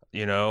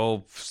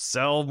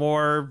 sell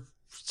more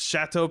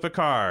Chateau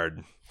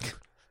Picard.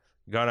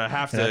 Gonna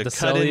have to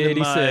sell cut the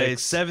into my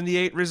 86.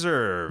 78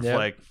 reserve. Yep.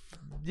 Like,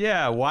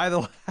 yeah, why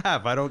the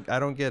laugh? I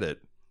don't get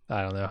it.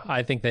 I don't know.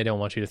 I think they don't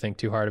want you to think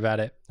too hard about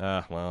it.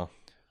 Well,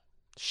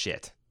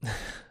 shit.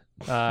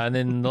 And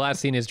then the last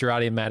scene is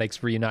Girardi and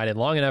Maddox reunited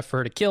long enough for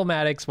her to kill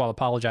Maddox while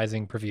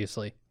apologizing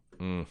profusely.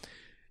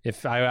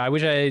 If I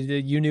wish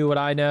you knew what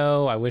I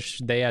know. I wish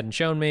they hadn't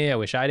shown me. I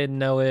wish I didn't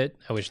know it.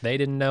 I wish they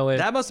didn't know it.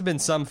 That must have been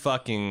some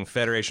fucking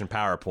Federation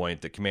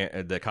PowerPoint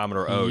that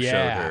Commodore O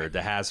showed her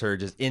that has her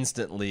just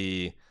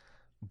instantly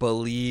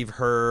believe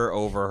her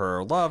over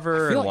her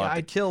lover and want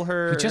to kill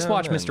her. You just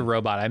watch Mr.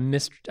 Robot.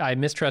 I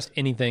mistrust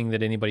anything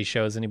that anybody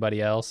shows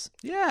anybody else.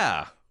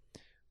 Yeah.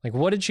 Like,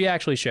 what did she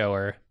actually show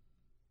her?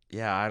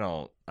 Yeah, I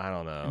don't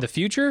know. The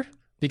future?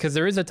 Because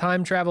there is a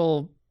time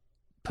travel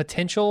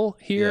potential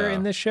here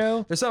in this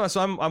show. There's some,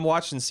 so I'm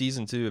watching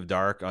season 2 of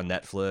Dark on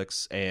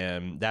Netflix,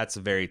 and that's a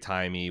very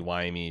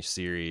timey-wimey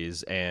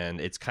series, and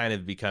it's kind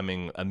of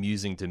becoming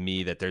amusing to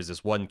me that there's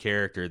this one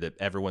character that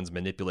everyone's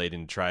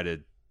manipulating to try to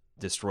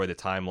destroy the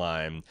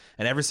timeline,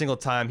 and every single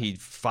time he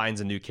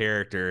finds a new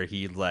character,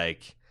 he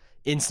like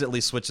instantly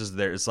switches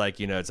there. It's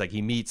like, it's like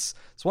he meets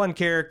this one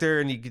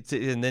character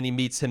and then he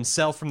meets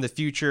himself from the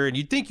future, and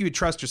you'd think you would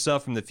trust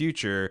yourself from the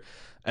future,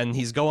 and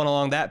he's going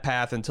along that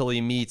path until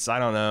he meets, I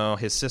don't know,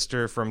 his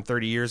sister from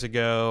 30 years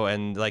ago,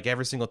 and like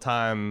every single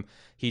time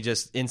he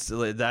just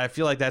instantly, I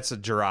feel like that's a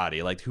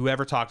Girardi, like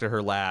whoever talked to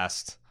her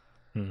last.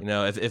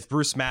 If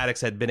Bruce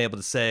Maddox had been able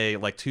to say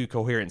like 2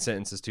 coherent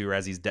sentences to her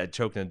as he's dead,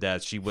 choking to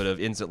death, she would have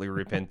instantly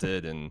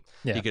repented, and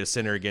he could have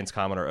sent her against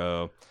Commodore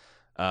O.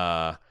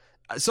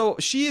 So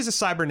she is a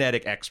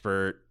cybernetic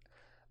expert.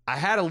 I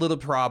had a little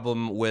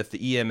problem with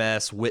the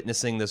EMS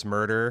witnessing this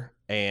murder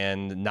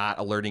and not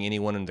alerting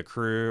anyone in the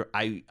crew.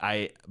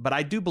 But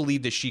I do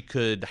believe that she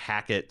could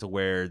hack it to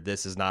where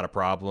this is not a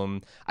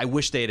problem. I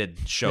wish they had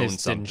shown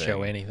something. Didn't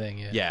show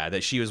anything. Yeah,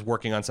 that she was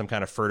working on some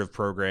kind of furtive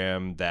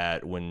program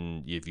that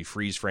if you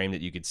freeze framed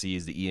it, you could see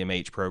is the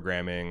EMH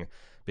programming.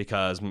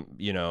 Because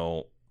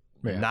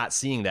not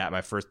seeing that,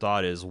 my first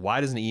thought is,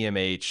 why doesn't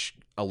EMH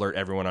alert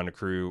everyone on the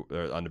crew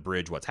on the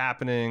bridge what's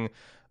happening?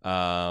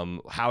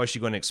 How is she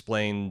going to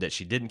explain that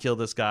she didn't kill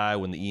this guy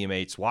when the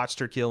EMHs watched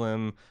her kill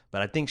him?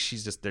 But I think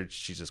she's just going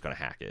to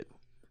hack it.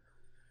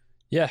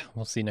 Yeah,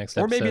 we'll see next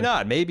episode. Or maybe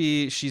not.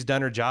 Maybe she's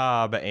done her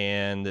job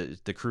and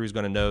the crew's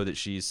going to know that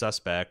she's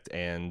suspect,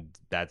 and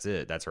that's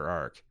it. That's her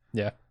arc.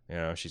 Yeah.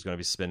 She's going to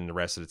be spending the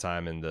rest of the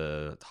time in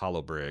the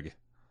hollow brig.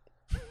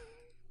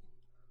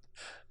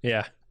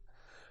 Yeah.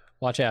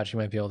 Watch out. She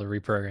might be able to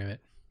reprogram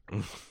it.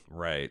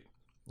 Right.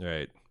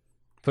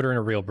 Put her in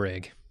a real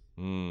brig.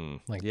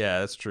 Yeah,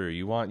 that's true.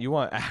 You want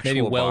actual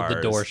maybe weld bars.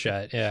 the door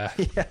shut. Yeah.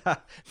 Yeah.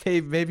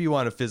 Maybe you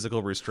want a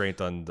physical restraint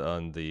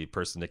on the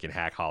person that can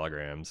hack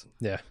holograms.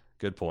 Yeah.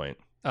 Good point.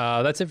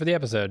 That's it for the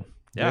episode. Do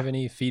you Yeah. have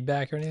any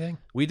feedback or anything?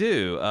 We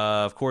do.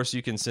 Of course,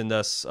 you can send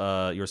us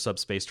your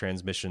subspace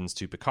transmissions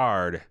to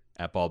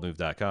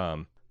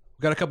Picard@baldmove.com.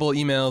 We got a couple of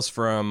emails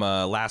from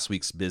last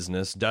week's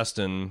business.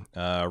 Dustin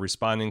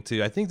responding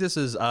to, I think this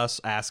is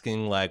us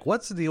asking, like,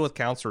 what's the deal with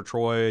Counselor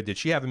Troy? Did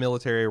she have a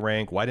military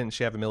rank? Why didn't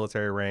she have a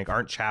military rank?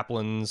 Aren't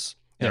chaplains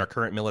in our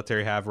current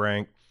military have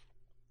rank?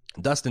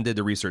 Dustin did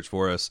the research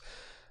for us.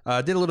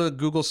 Did a little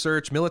Google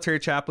search. Military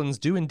chaplains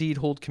do indeed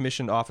hold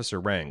commissioned officer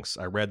ranks.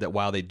 I read that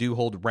while they do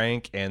hold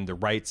rank and the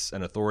rights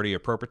and authority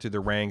appropriate to their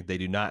rank, they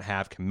do not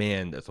have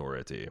command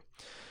authority.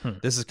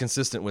 This is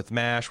consistent with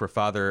MASH, where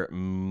Father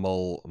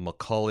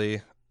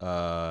Macaulay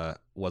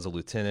was a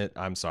lieutenant.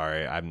 I'm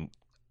sorry. I'm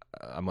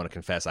going to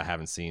confess I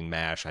haven't seen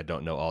MASH. I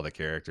don't know all the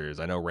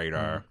characters. I know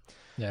Radar.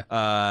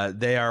 Yeah.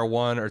 There are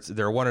one or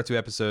two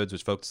episodes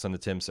which focus on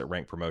attempts at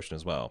rank promotion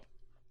as well.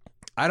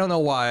 I don't know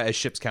why a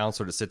ship's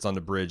counselor that sits on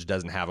the bridge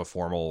doesn't have a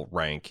formal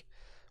rank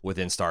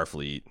within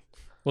Starfleet.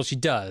 Well, she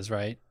does,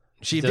 right?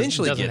 She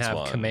eventually doesn't gets have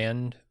one.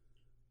 Command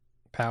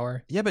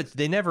power. Yeah, but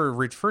they never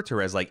refer to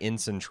her as like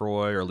Ensign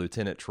Troy or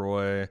Lieutenant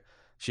Troy.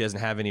 She doesn't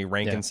have any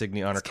rank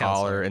insignia on her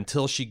collar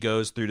until she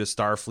goes through the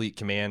Starfleet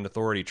Command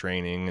Authority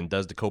training and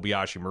does the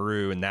Kobayashi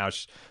Maru, and now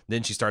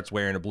then she starts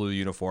wearing a blue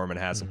uniform and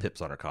has some pips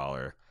on her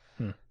collar.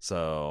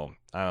 So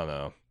I don't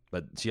know,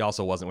 but she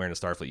also wasn't wearing a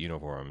Starfleet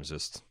uniform. It's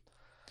just.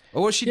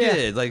 Oh, well, she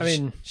did. Like, I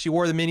mean, she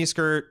wore the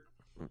miniskirt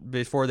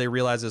before they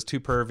realized it was too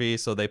pervy,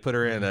 so they put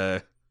her in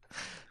a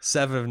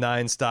 7 of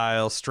 9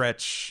 style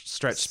stretch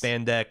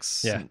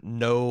spandex,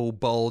 no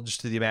bulge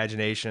to the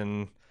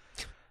imagination.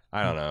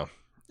 I don't know.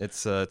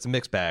 It's a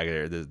mixed bag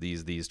there.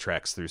 These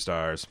treks through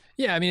stars.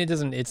 Yeah, I mean,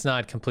 it's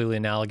not completely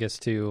analogous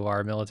to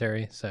our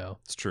military, so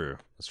it's true.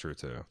 It's true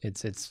too.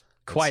 It's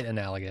quite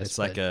analogous. It's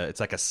like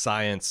a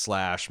science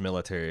 /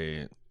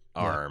 military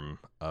arm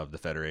of the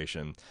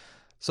Federation.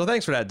 So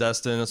thanks for that,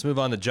 Dustin. Let's move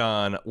on to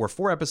John. We're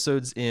 4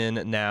 episodes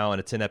in now in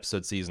a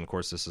 10-episode season. Of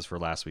course, this is for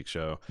last week's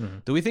show.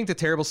 Do we think the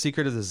terrible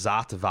secret of the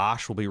Zat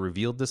Vash will be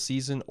revealed this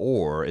season,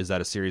 or is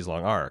that a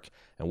series-long arc?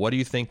 And what do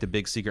you think the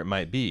big secret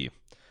might be?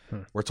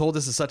 We're told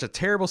this is such a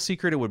terrible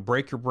secret it would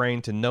break your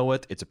brain to know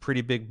it. It's a pretty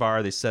big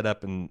bar they set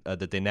up and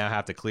that they now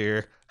have to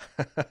clear.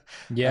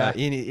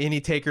 Any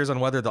takers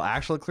on whether they'll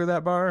actually clear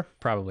that bar?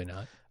 Probably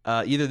not.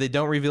 Either they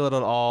don't reveal it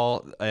at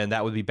all, and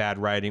that would be bad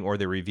writing, or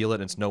they reveal it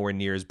and it's nowhere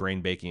near as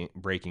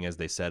brain-breaking as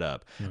they set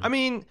up. I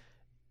mean,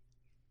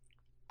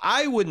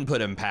 I wouldn't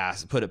put it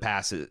past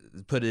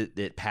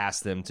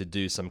them to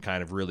do some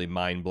kind of really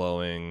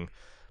mind-blowing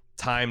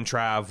time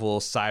travel,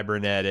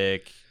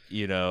 cybernetic,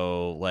 the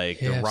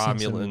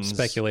Romulans. Some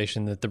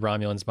speculation that the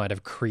Romulans might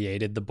have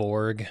created the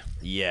Borg.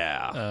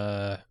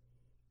 Yeah.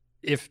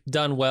 If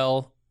done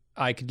well,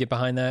 I could get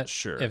behind that.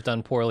 Sure. If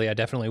done poorly, I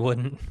definitely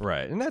wouldn't.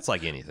 Right. And that's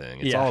like anything.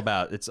 It's all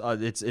about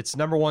it's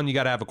number one, you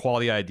got to have a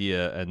quality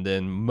idea, and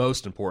then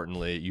most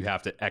importantly, you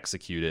have to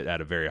execute it at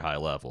a very high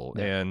level.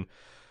 Yeah. And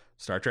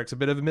Star Trek's a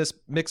bit of a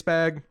mixed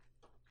bag.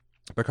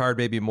 Picard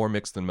may be more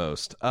mixed than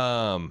most.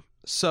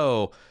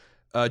 So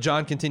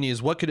John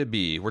continues, what could it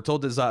be? We're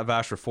told that Zat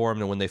Vash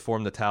reformed, and when they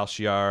formed the Tal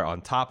Shiar,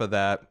 on top of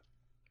that,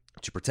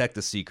 to protect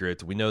the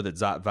secret, we know that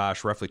Zat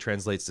Vash roughly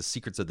translates to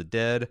secrets of the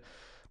dead,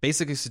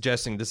 basically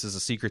suggesting this is a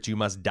secret you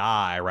must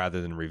die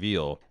rather than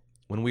reveal.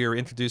 When we were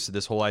introduced to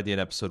this whole idea in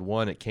episode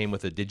 1, it came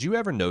with did you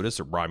ever notice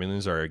that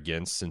Romulans are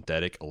against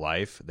synthetic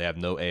life? They have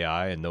no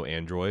AI and no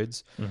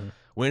androids.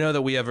 We know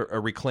that we have a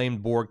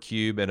reclaimed Borg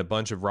cube and a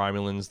bunch of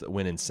Romulans that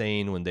went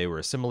insane when they were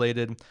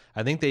assimilated.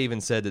 I think they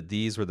even said that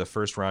these were the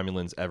first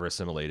Romulans ever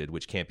assimilated,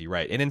 which can't be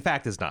right. And in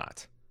fact is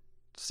not.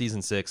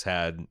 Season 6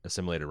 had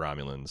assimilated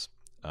Romulans.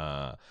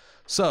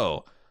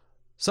 So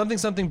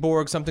something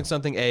Borg,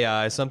 something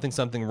AI, something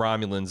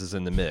Romulans is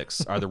in the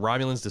mix. Are the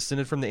Romulans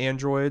descended from the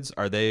androids?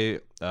 Are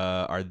they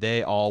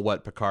all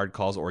what Picard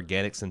calls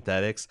organic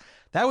synthetics?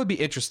 That would be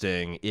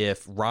interesting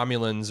if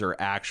Romulans are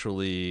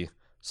actually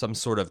some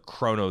sort of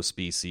chrono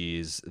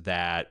species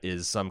that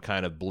is some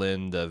kind of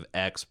blend of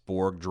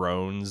ex-Borg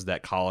drones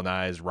that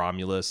colonized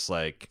Romulus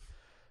like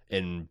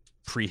in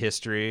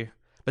prehistory.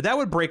 But that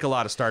would break a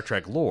lot of Star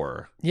Trek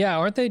lore. Yeah,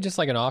 aren't they just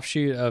like an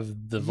offshoot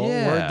of the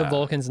weren't the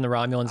Vulcans and the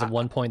Romulans at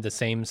one point the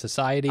same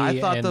society? I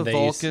thought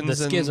the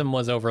schism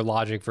was over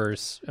logic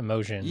versus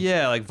emotion.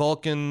 Yeah, like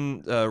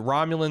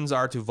Romulans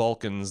are to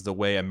Vulcans the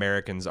way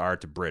Americans are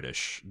to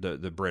British. The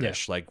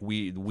British, like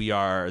we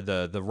are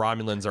the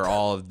Romulans are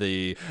all of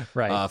the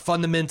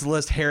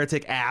fundamentalist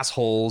heretic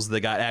assholes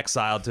that got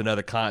exiled to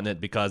another continent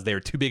because they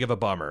were too big of a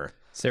bummer.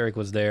 Sarek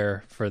was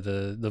there for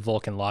the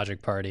Vulcan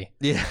logic party.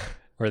 Yeah.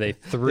 Where they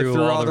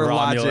threw all the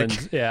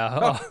Romulans,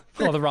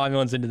 all the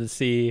Romulans into the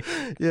sea.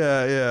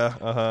 Yeah.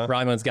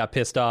 Romulans got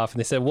pissed off, and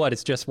they said, "What?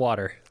 It's just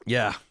water."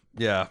 Yeah.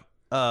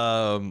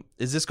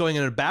 Is this going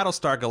in a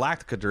Battlestar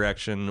Galactica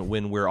direction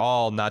when we're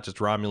all not just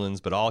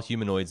Romulans, but all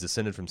humanoids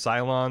descended from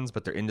Cylons,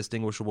 but they're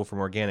indistinguishable from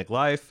organic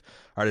life?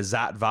 Are the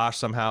Zat Vash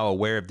somehow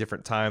aware of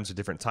different times or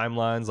different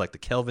timelines, like the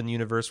Kelvin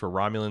universe where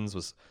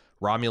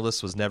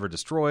Romulus was never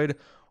destroyed?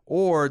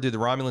 Or do the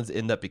Romulans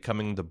end up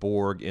becoming the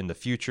Borg in the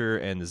future,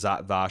 and the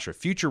Zat Vash are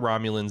future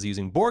Romulans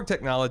using Borg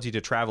technology to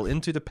travel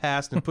into the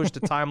past and push the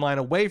timeline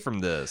away from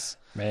this?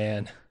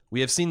 Man. We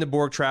have seen the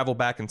Borg travel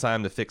back in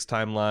time to fix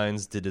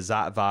timelines. Did the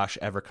Zat Vash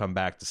ever come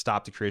back to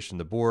stop the creation of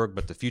the Borg,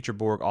 but the future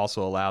Borg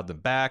also allowed them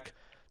back?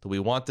 Do we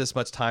want this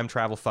much time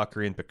travel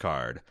fuckery in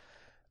Picard?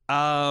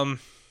 Man,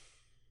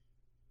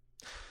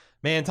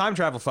 time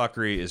travel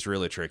fuckery is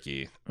really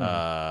tricky.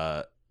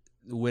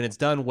 when it's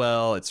done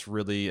well, it's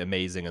really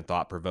amazing and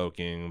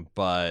thought-provoking,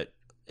 but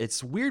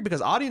it's weird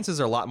because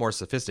audiences are a lot more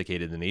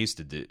sophisticated than they used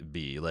to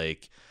be.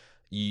 Like,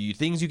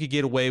 things you could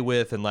get away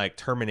with in like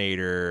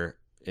Terminator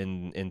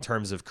in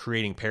terms of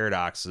creating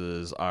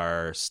paradoxes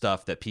are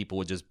stuff that people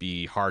would just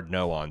be hard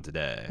no on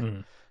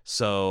today.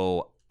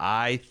 So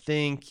I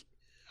think,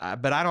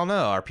 but I don't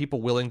know, are people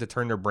willing to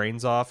turn their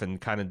brains off and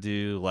kind of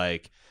do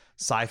like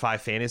sci-fi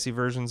fantasy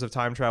versions of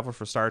time travel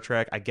for Star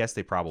Trek? I guess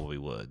they probably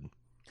would.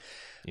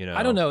 You know,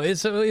 I don't know.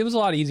 It was a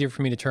lot easier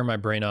for me to turn my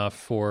brain off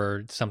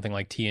for something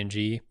like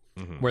TNG,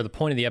 where the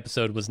point of the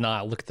episode was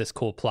not look at this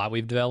cool plot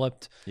we've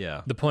developed.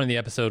 Yeah. The point of the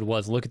episode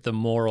was look at the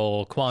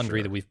moral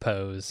quandary that we've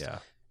posed. Yeah.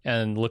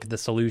 And look at the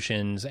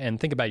solutions and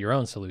think about your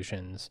own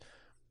solutions.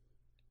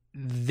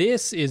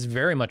 This is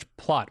very much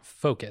plot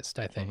focused,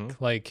 I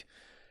think. Like,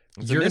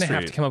 you're going to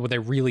have to come up with a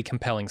really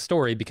compelling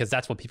story because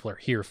that's what people are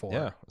here for.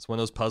 Yeah. It's one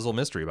of those puzzle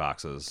mystery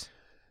boxes.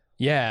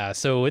 Yeah.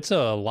 So it's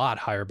a lot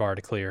higher bar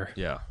to clear.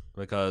 Yeah.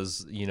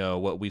 Because, you know,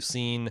 what we've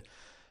seen,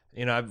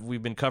 you know,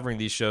 we've been covering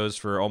these shows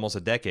for almost a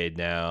decade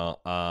now.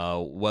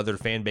 Whether the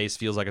fan base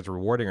feels like it's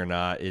rewarding or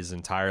not is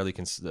entirely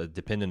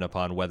dependent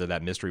upon whether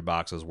that mystery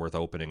box is worth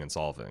opening and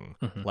solving.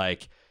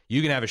 Like,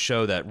 you can have a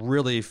show that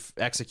really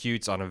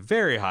executes on a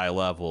very high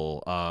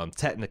level,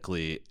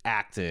 technically,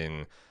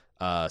 acting,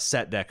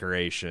 set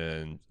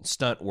decoration,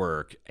 stunt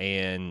work,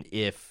 and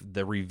if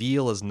the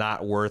reveal is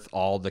not worth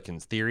all the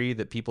theory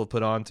that people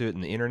put onto it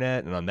in the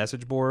internet and on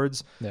message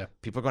boards,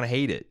 people are going to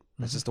hate it.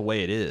 That's just the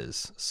way it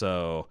is.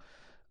 So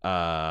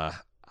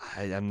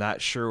I'm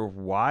not sure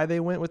why they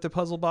went with the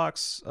puzzle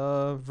box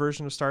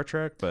version of Star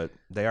Trek, but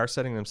they are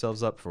setting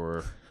themselves up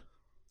for.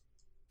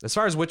 As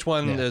far as which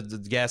one,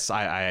 guess,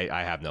 I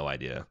have no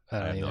idea. I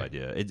have no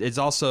idea. It's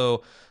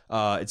also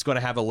it's going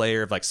to have a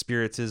layer of like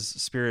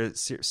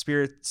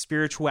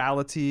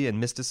spirituality and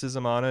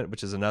mysticism on it,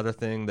 which is another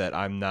thing that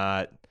I'm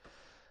not.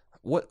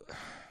 What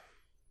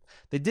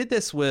they did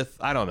this with,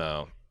 I don't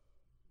know.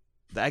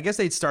 I guess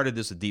they'd started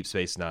this with Deep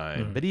Space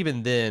Nine, but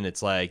even then,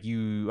 it's like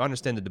you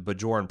understand that the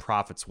Bajoran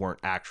prophets weren't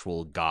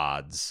actual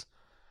gods;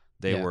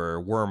 they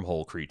were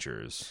wormhole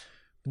creatures.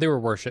 They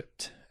were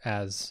worshipped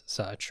as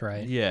such,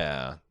 right?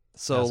 Yeah.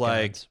 So, as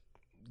like, gods.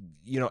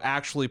 You know,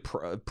 actually,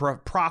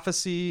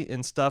 prophecy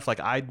and stuff. Like,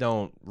 I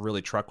don't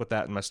really truck with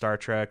that in my Star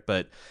Trek,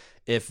 but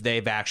if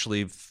they've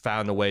actually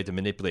found a way to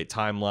manipulate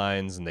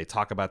timelines and they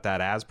talk about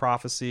that as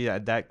prophecy,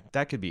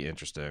 that could be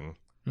interesting.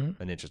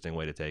 An interesting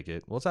way to take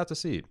it. We'll just have to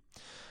see.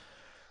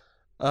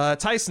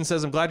 Tyson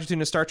says, I'm glad you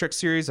tuned to Star Trek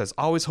series. I was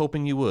always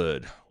hoping you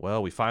would.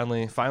 Well, we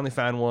finally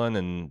found one,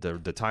 and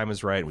the time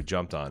is right, and we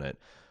jumped on it.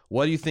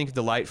 What do you think of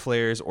the light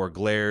flares or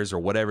glares or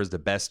whatever is the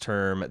best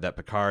term that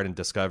Picard and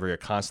Discovery are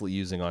constantly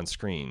using on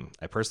screen?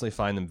 I personally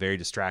find them very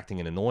distracting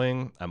and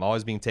annoying. I'm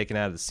always being taken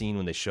out of the scene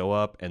when they show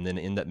up and then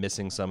end up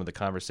missing some of the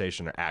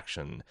conversation or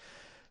action.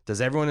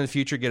 Does everyone in the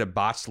future get a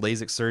botched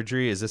LASIK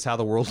surgery? Is this how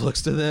the world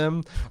looks to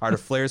them? Are the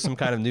flares some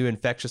kind of new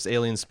infectious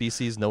alien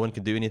species no one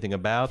can do anything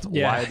about?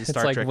 Yeah, why does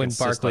Star Trek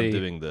insist on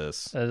doing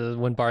this?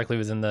 When Barclay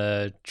was in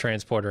the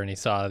transporter and he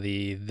saw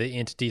the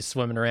entities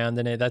swimming around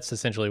in it, that's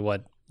essentially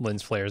what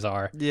lens flares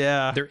are.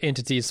 Yeah, they're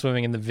entities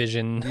swimming in the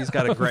vision. He's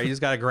got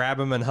to grab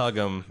them and hug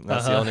them.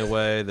 That's the only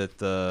way that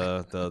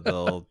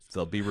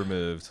they'll be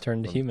removed.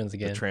 Turn to humans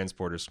again. The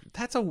transporters.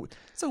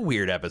 It's a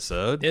weird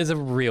episode. It is a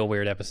real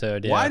weird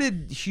episode. Yeah. Why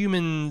did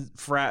human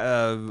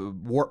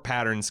warp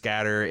pattern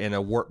scatter in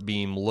a warp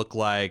beam look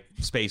like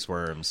space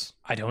worms?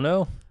 I don't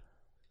know.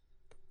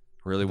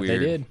 Really but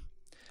weird. They did.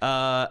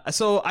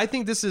 So I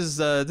think this is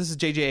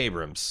J.J.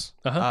 Abrams.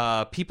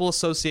 People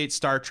associate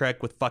Star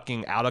Trek with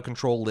fucking out of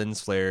control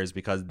lens flares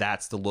because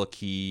that's the look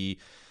he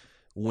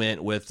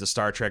went with the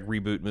Star Trek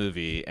reboot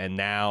movie, and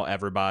now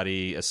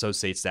everybody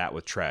associates that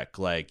with Trek.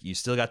 Like, you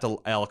still got the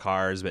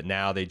LCARs, but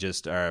now they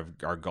just are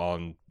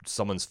gone.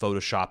 Someone's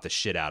photoshopped the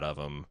shit out of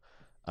them.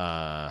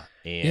 And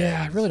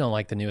yeah, I really don't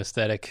like the new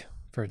aesthetic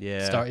for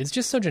Star. It's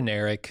just so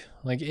generic.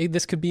 Like,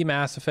 this could be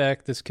Mass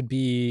Effect. This could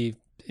be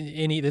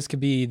this could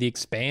be The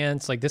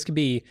Expanse. Like, this could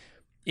be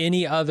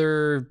any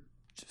other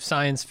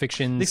science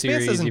fiction The Expanse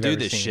series doesn't you've do ever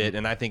this seen. shit,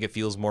 and I think it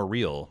feels more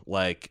real.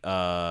 Like,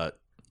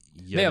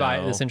 they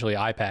have essentially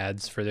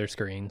iPads for their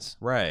screens,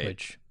 right?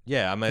 Which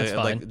I mean,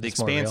 like, The It's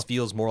more Expanse real.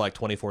 feels more like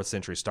 24th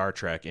century Star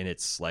Trek in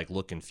its like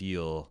look and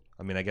feel.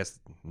 I mean, I guess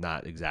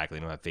not exactly.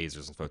 They don't have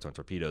phasers and photon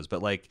torpedoes,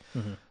 but like,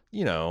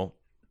 you know,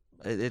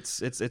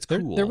 it's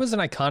cool. There was an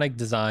iconic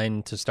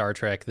design to Star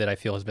Trek that I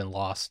feel has been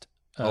lost.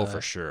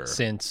 For sure.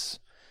 Since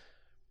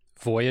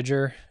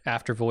Voyager,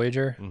 after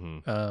Voyager.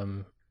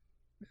 And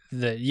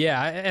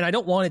I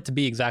don't want it to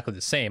be exactly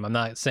the same. I'm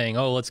not saying,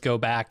 let's go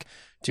back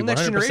to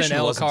 100%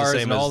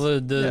 LCARs and all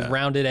the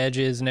rounded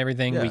edges and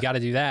everything. We got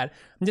to do that.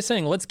 I'm just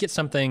saying, let's get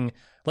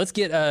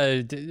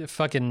a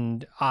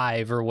fucking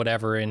Ive or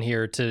whatever in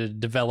here to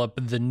develop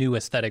the new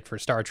aesthetic for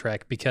Star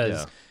Trek,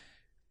 because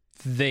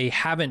they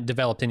haven't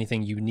developed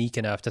anything unique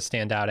enough to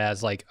stand out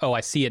as like,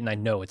 I see it and I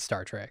know it's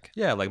Star Trek.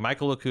 Yeah, like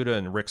Michael Okuda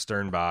and Rick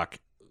Sternbach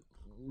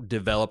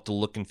develop the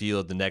look and feel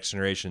of the Next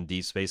Generation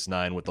Deep Space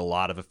Nine with a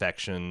lot of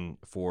affection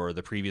for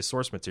the previous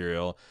source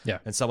material. Yeah.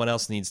 And someone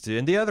else needs to.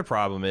 And the other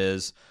problem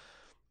is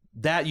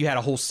that you had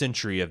a whole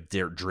century of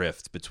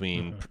drift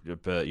between,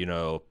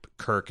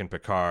 Kirk and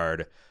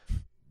Picard.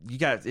 You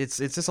got it's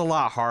just a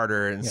lot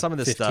harder, and some of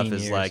this stuff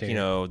is like, the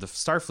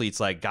Starfleet's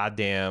like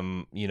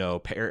goddamn,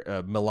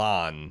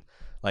 Milan.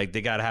 Like,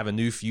 they got to have a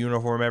new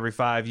uniform every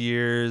 5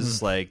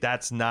 years. Like,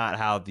 that's not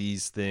how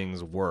these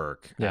things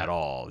work at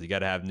all. You got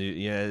to have new.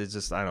 It's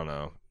just, I don't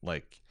know.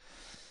 Like,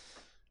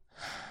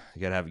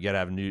 you gotta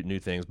have new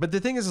things. But the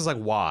thing is like,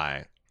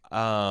 why?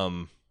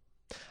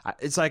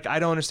 It's like, I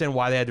don't understand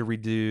why they had to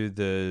redo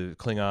the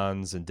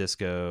Klingons and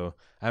Disco.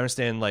 I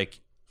understand, like,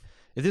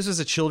 if this was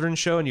a children's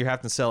show and you're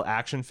having to sell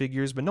action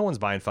figures, but no one's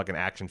buying fucking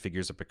action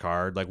figures of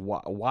Picard, like,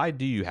 why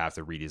do you have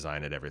to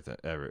redesign it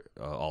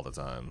all the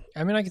time?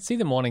 I mean, I could see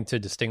them wanting to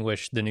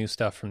distinguish the new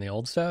stuff from the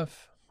old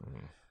stuff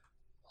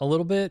a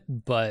little bit,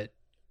 but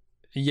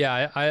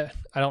yeah, I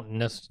don't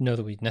know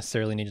that we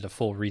necessarily needed a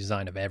full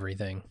redesign of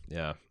everything.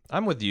 Yeah,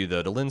 I'm with you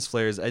though. The lens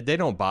flares, they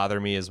don't bother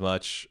me as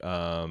much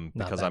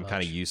because I'm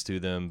kind of used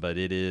to them, but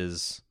it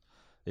is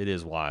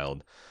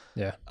wild.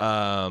 Yeah.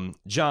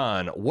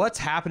 John, what's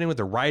happening with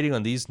the writing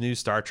on these new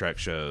Star Trek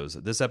shows?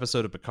 This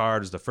episode of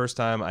Picard is the first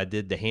time I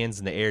did the hands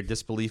in the air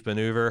disbelief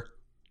maneuver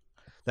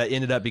that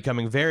ended up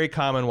becoming very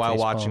common while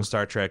watching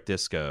Star Trek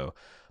Disco.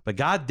 But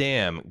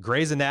goddamn,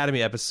 Grey's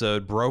Anatomy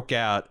episode broke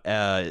out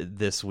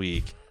this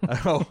week.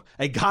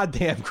 A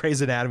goddamn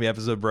Grey's Anatomy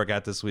episode broke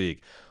out this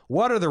week.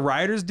 What are the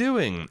writers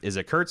doing? Is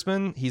it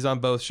Kurtzman? He's on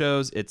both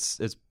shows. It's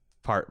a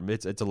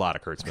lot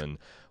of Kurtzman.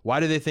 Why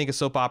do they think a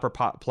soap opera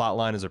plot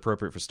line is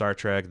appropriate for Star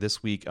Trek?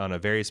 This week on a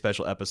very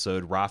special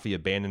episode, Rafi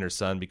abandoned her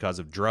son because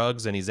of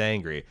drugs and he's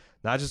angry.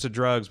 Not just the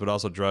drugs, but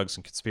also drugs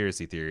and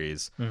conspiracy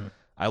theories.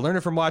 I learned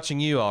it from watching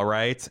you, all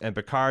right. And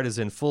Picard is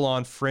in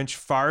full-on French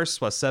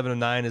farce while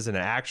 709 is in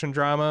an action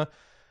drama.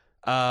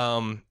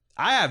 I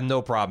have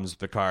no problems with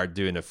Picard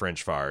doing a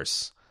French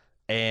farce.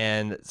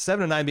 And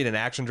 709 being an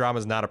action drama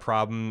is not a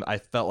problem. I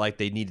felt like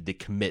they needed to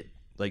commit.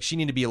 Like, she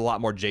needed to be a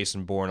lot more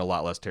Jason Bourne, a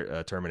lot less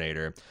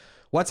Terminator.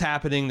 What's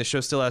happening? The show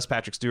still has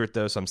Patrick Stewart,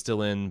 though, so I'm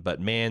still in. But,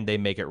 man, they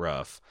make it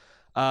rough.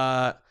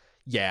 Yeah,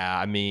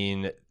 I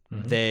mean,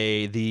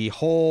 the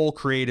whole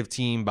creative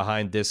team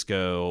behind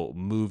Disco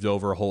moved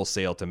over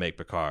wholesale to make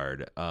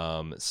Picard.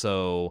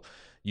 So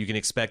you can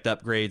expect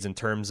upgrades in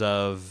terms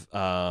of,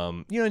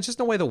 it's just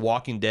the way The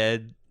Walking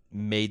Dead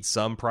made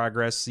some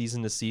progress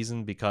season to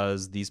season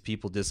because these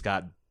people just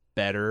got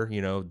better,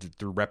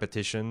 through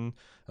repetition,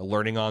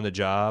 learning on the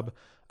job.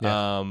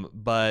 Yeah.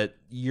 But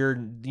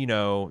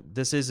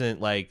this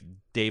isn't like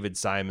David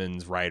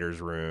Simon's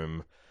writer's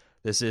room.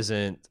 This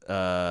isn't,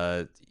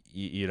 Damon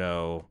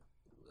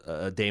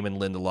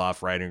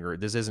Lindelof writing room.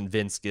 This isn't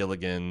Vince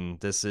Gilligan.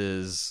 This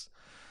is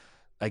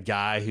a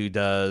guy who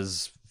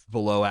does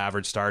below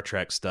average Star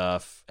Trek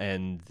stuff,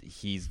 and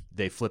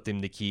they flipped him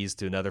the keys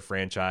to another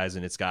franchise,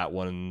 and it's got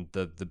one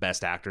of the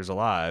best actors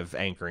alive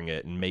anchoring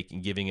it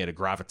and giving it a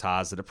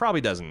gravitas that it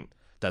probably doesn't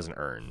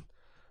earn.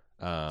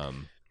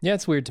 Yeah,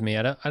 it's weird to me.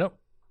 I don't.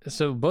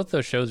 So both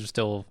those shows are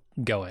still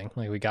going.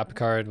 Like, we got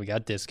Picard, we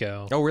got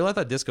Disco. Oh, really? I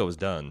thought Disco was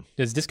done.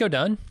 Is Disco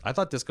done? I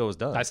thought Disco was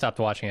done. I stopped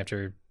watching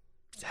after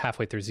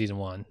halfway through season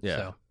 1. Yeah.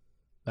 So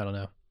I don't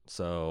know.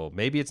 So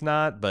maybe it's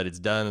not, but it's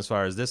done as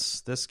far as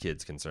this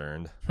kid's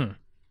concerned.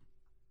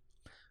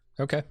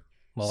 Okay.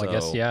 Well, I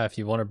guess, yeah, if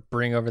you want to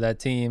bring over that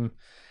team,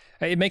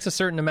 it makes a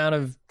certain amount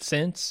of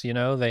sense.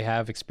 They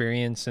have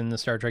experience in the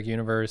Star Trek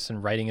universe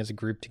and writing as a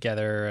group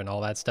together and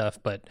all that stuff.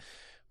 But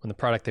when the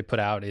product they put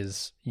out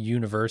is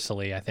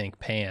universally, I think,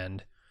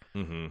 panned,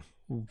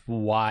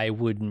 why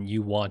wouldn't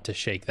you want to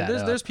shake that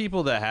up? There's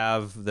people that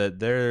have that.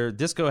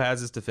 Disco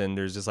has its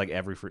defenders, just like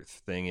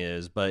everything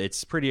is. But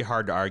it's pretty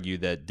hard to argue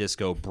that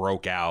Disco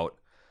broke out.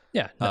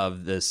 Yeah,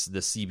 of the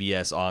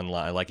CBS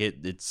online, like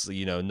it's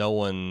no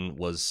one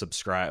was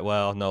subscribed.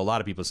 Well, no, a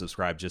lot of people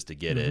subscribed just to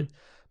get it,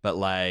 but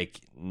like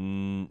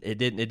it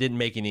didn't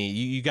make any.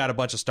 You got a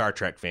bunch of Star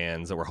Trek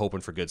fans that were hoping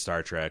for good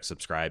Star Trek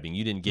subscribing.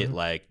 You didn't get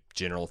like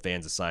general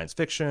fans of science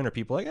fiction or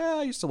people like,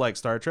 I used to like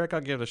Star Trek,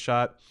 I'll give it a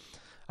shot.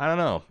 I don't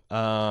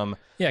know.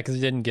 Yeah, because it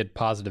didn't get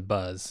positive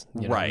buzz,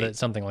 right? That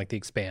something like The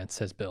Expanse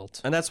has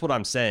built, and that's what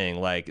I'm saying.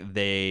 Like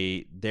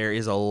there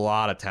is a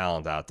lot of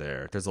talent out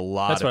there. There's a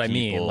lot. That's of what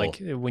people. I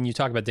mean. Like, when you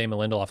talk about Damon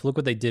Lindelof, look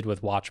what they did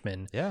with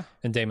Watchmen. Yeah.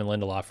 And Damon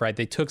Lindelof, right?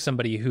 They took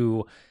somebody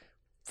who,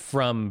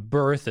 from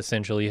birth,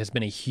 essentially, has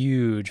been a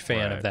huge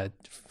fan of that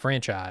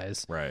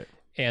franchise, right?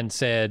 And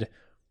said,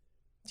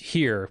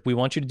 "Here, we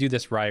want you to do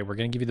this right. We're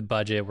going to give you the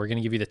budget. We're going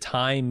to give you the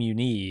time you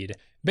need."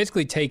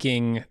 Basically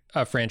taking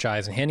a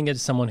franchise and handing it to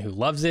someone who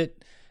loves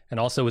it and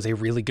also is a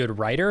really good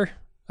writer,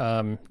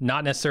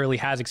 not necessarily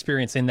has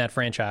experience in that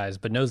franchise,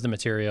 but knows the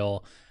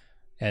material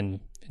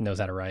and knows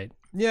how to write.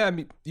 Yeah, I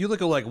mean, you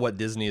look at like what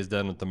Disney has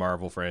done with the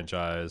Marvel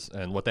franchise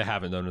and what they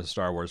haven't done with the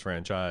Star Wars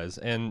franchise,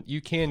 and you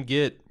can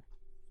get,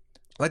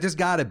 like, there's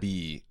got to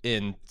be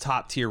in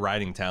top tier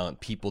writing talent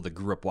people that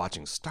grew up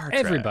watching Star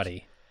Trek.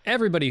 Everybody.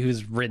 everybody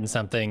who's written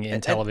something in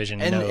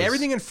television and knows.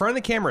 everything in front of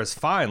the camera is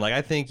fine. Like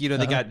I think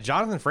they got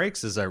Jonathan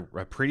Frakes is a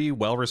pretty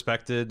well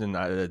respected and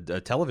a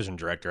television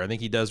director. I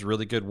think he does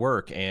really good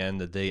work,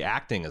 and the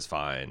acting is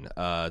fine.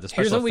 The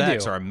special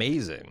effects are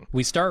amazing.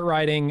 We start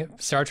writing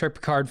Star Trek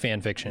Picard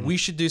fan fiction. We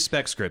should do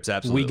spec scripts.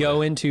 Absolutely. We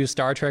go into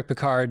Star Trek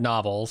Picard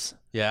novels.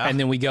 Yeah. And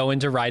then we go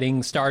into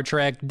writing Star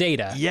Trek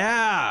Data.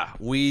 Yeah.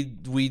 We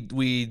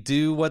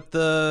do what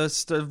the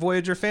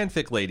Voyager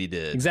fanfic lady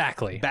did.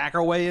 Exactly. Back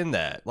our way in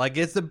that. Like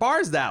the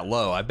bar's that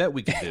low. I bet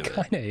we could do it.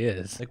 Kind of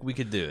is. Like we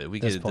could do it. We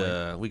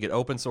could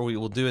open source. We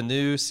will do a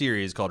new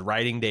series called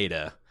Writing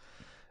Data.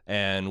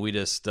 And we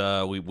just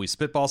we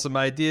spitball some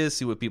ideas,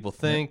 see what people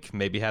think. Yep.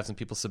 Maybe have some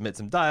people submit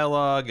some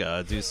dialogue,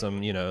 do some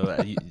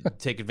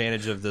take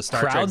advantage of the Star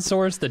Trek.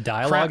 Crowdsource the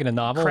dialogue in a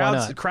novel. Why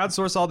not?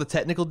 Crowdsource all the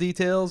technical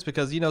details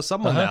because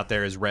someone out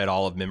there has read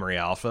all of Memory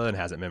Alpha and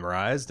has it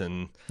memorized,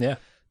 and I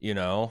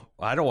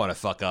don't want to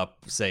fuck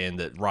up saying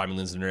that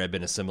Romulans have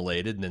been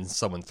assimilated and then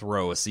someone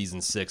throw a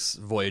season 6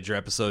 Voyager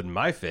episode in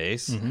my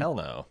face. Mm-hmm. Hell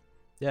no.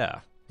 Yeah,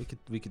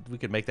 we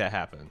could make that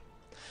happen.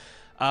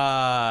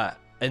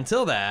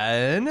 Until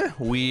then,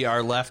 we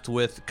are left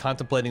with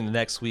contemplating the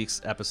next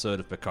week's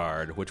episode of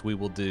Picard, which we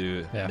will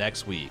do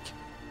next week.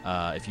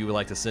 If you would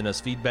like to send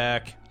us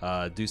feedback,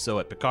 do so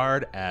at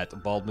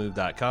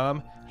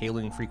picard@baldmove.com.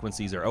 Hailing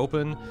frequencies are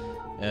open.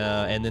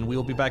 And then we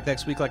will be back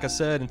next week, like I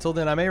said. Until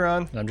then, I'm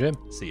Aaron. I'm Jim.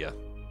 See ya.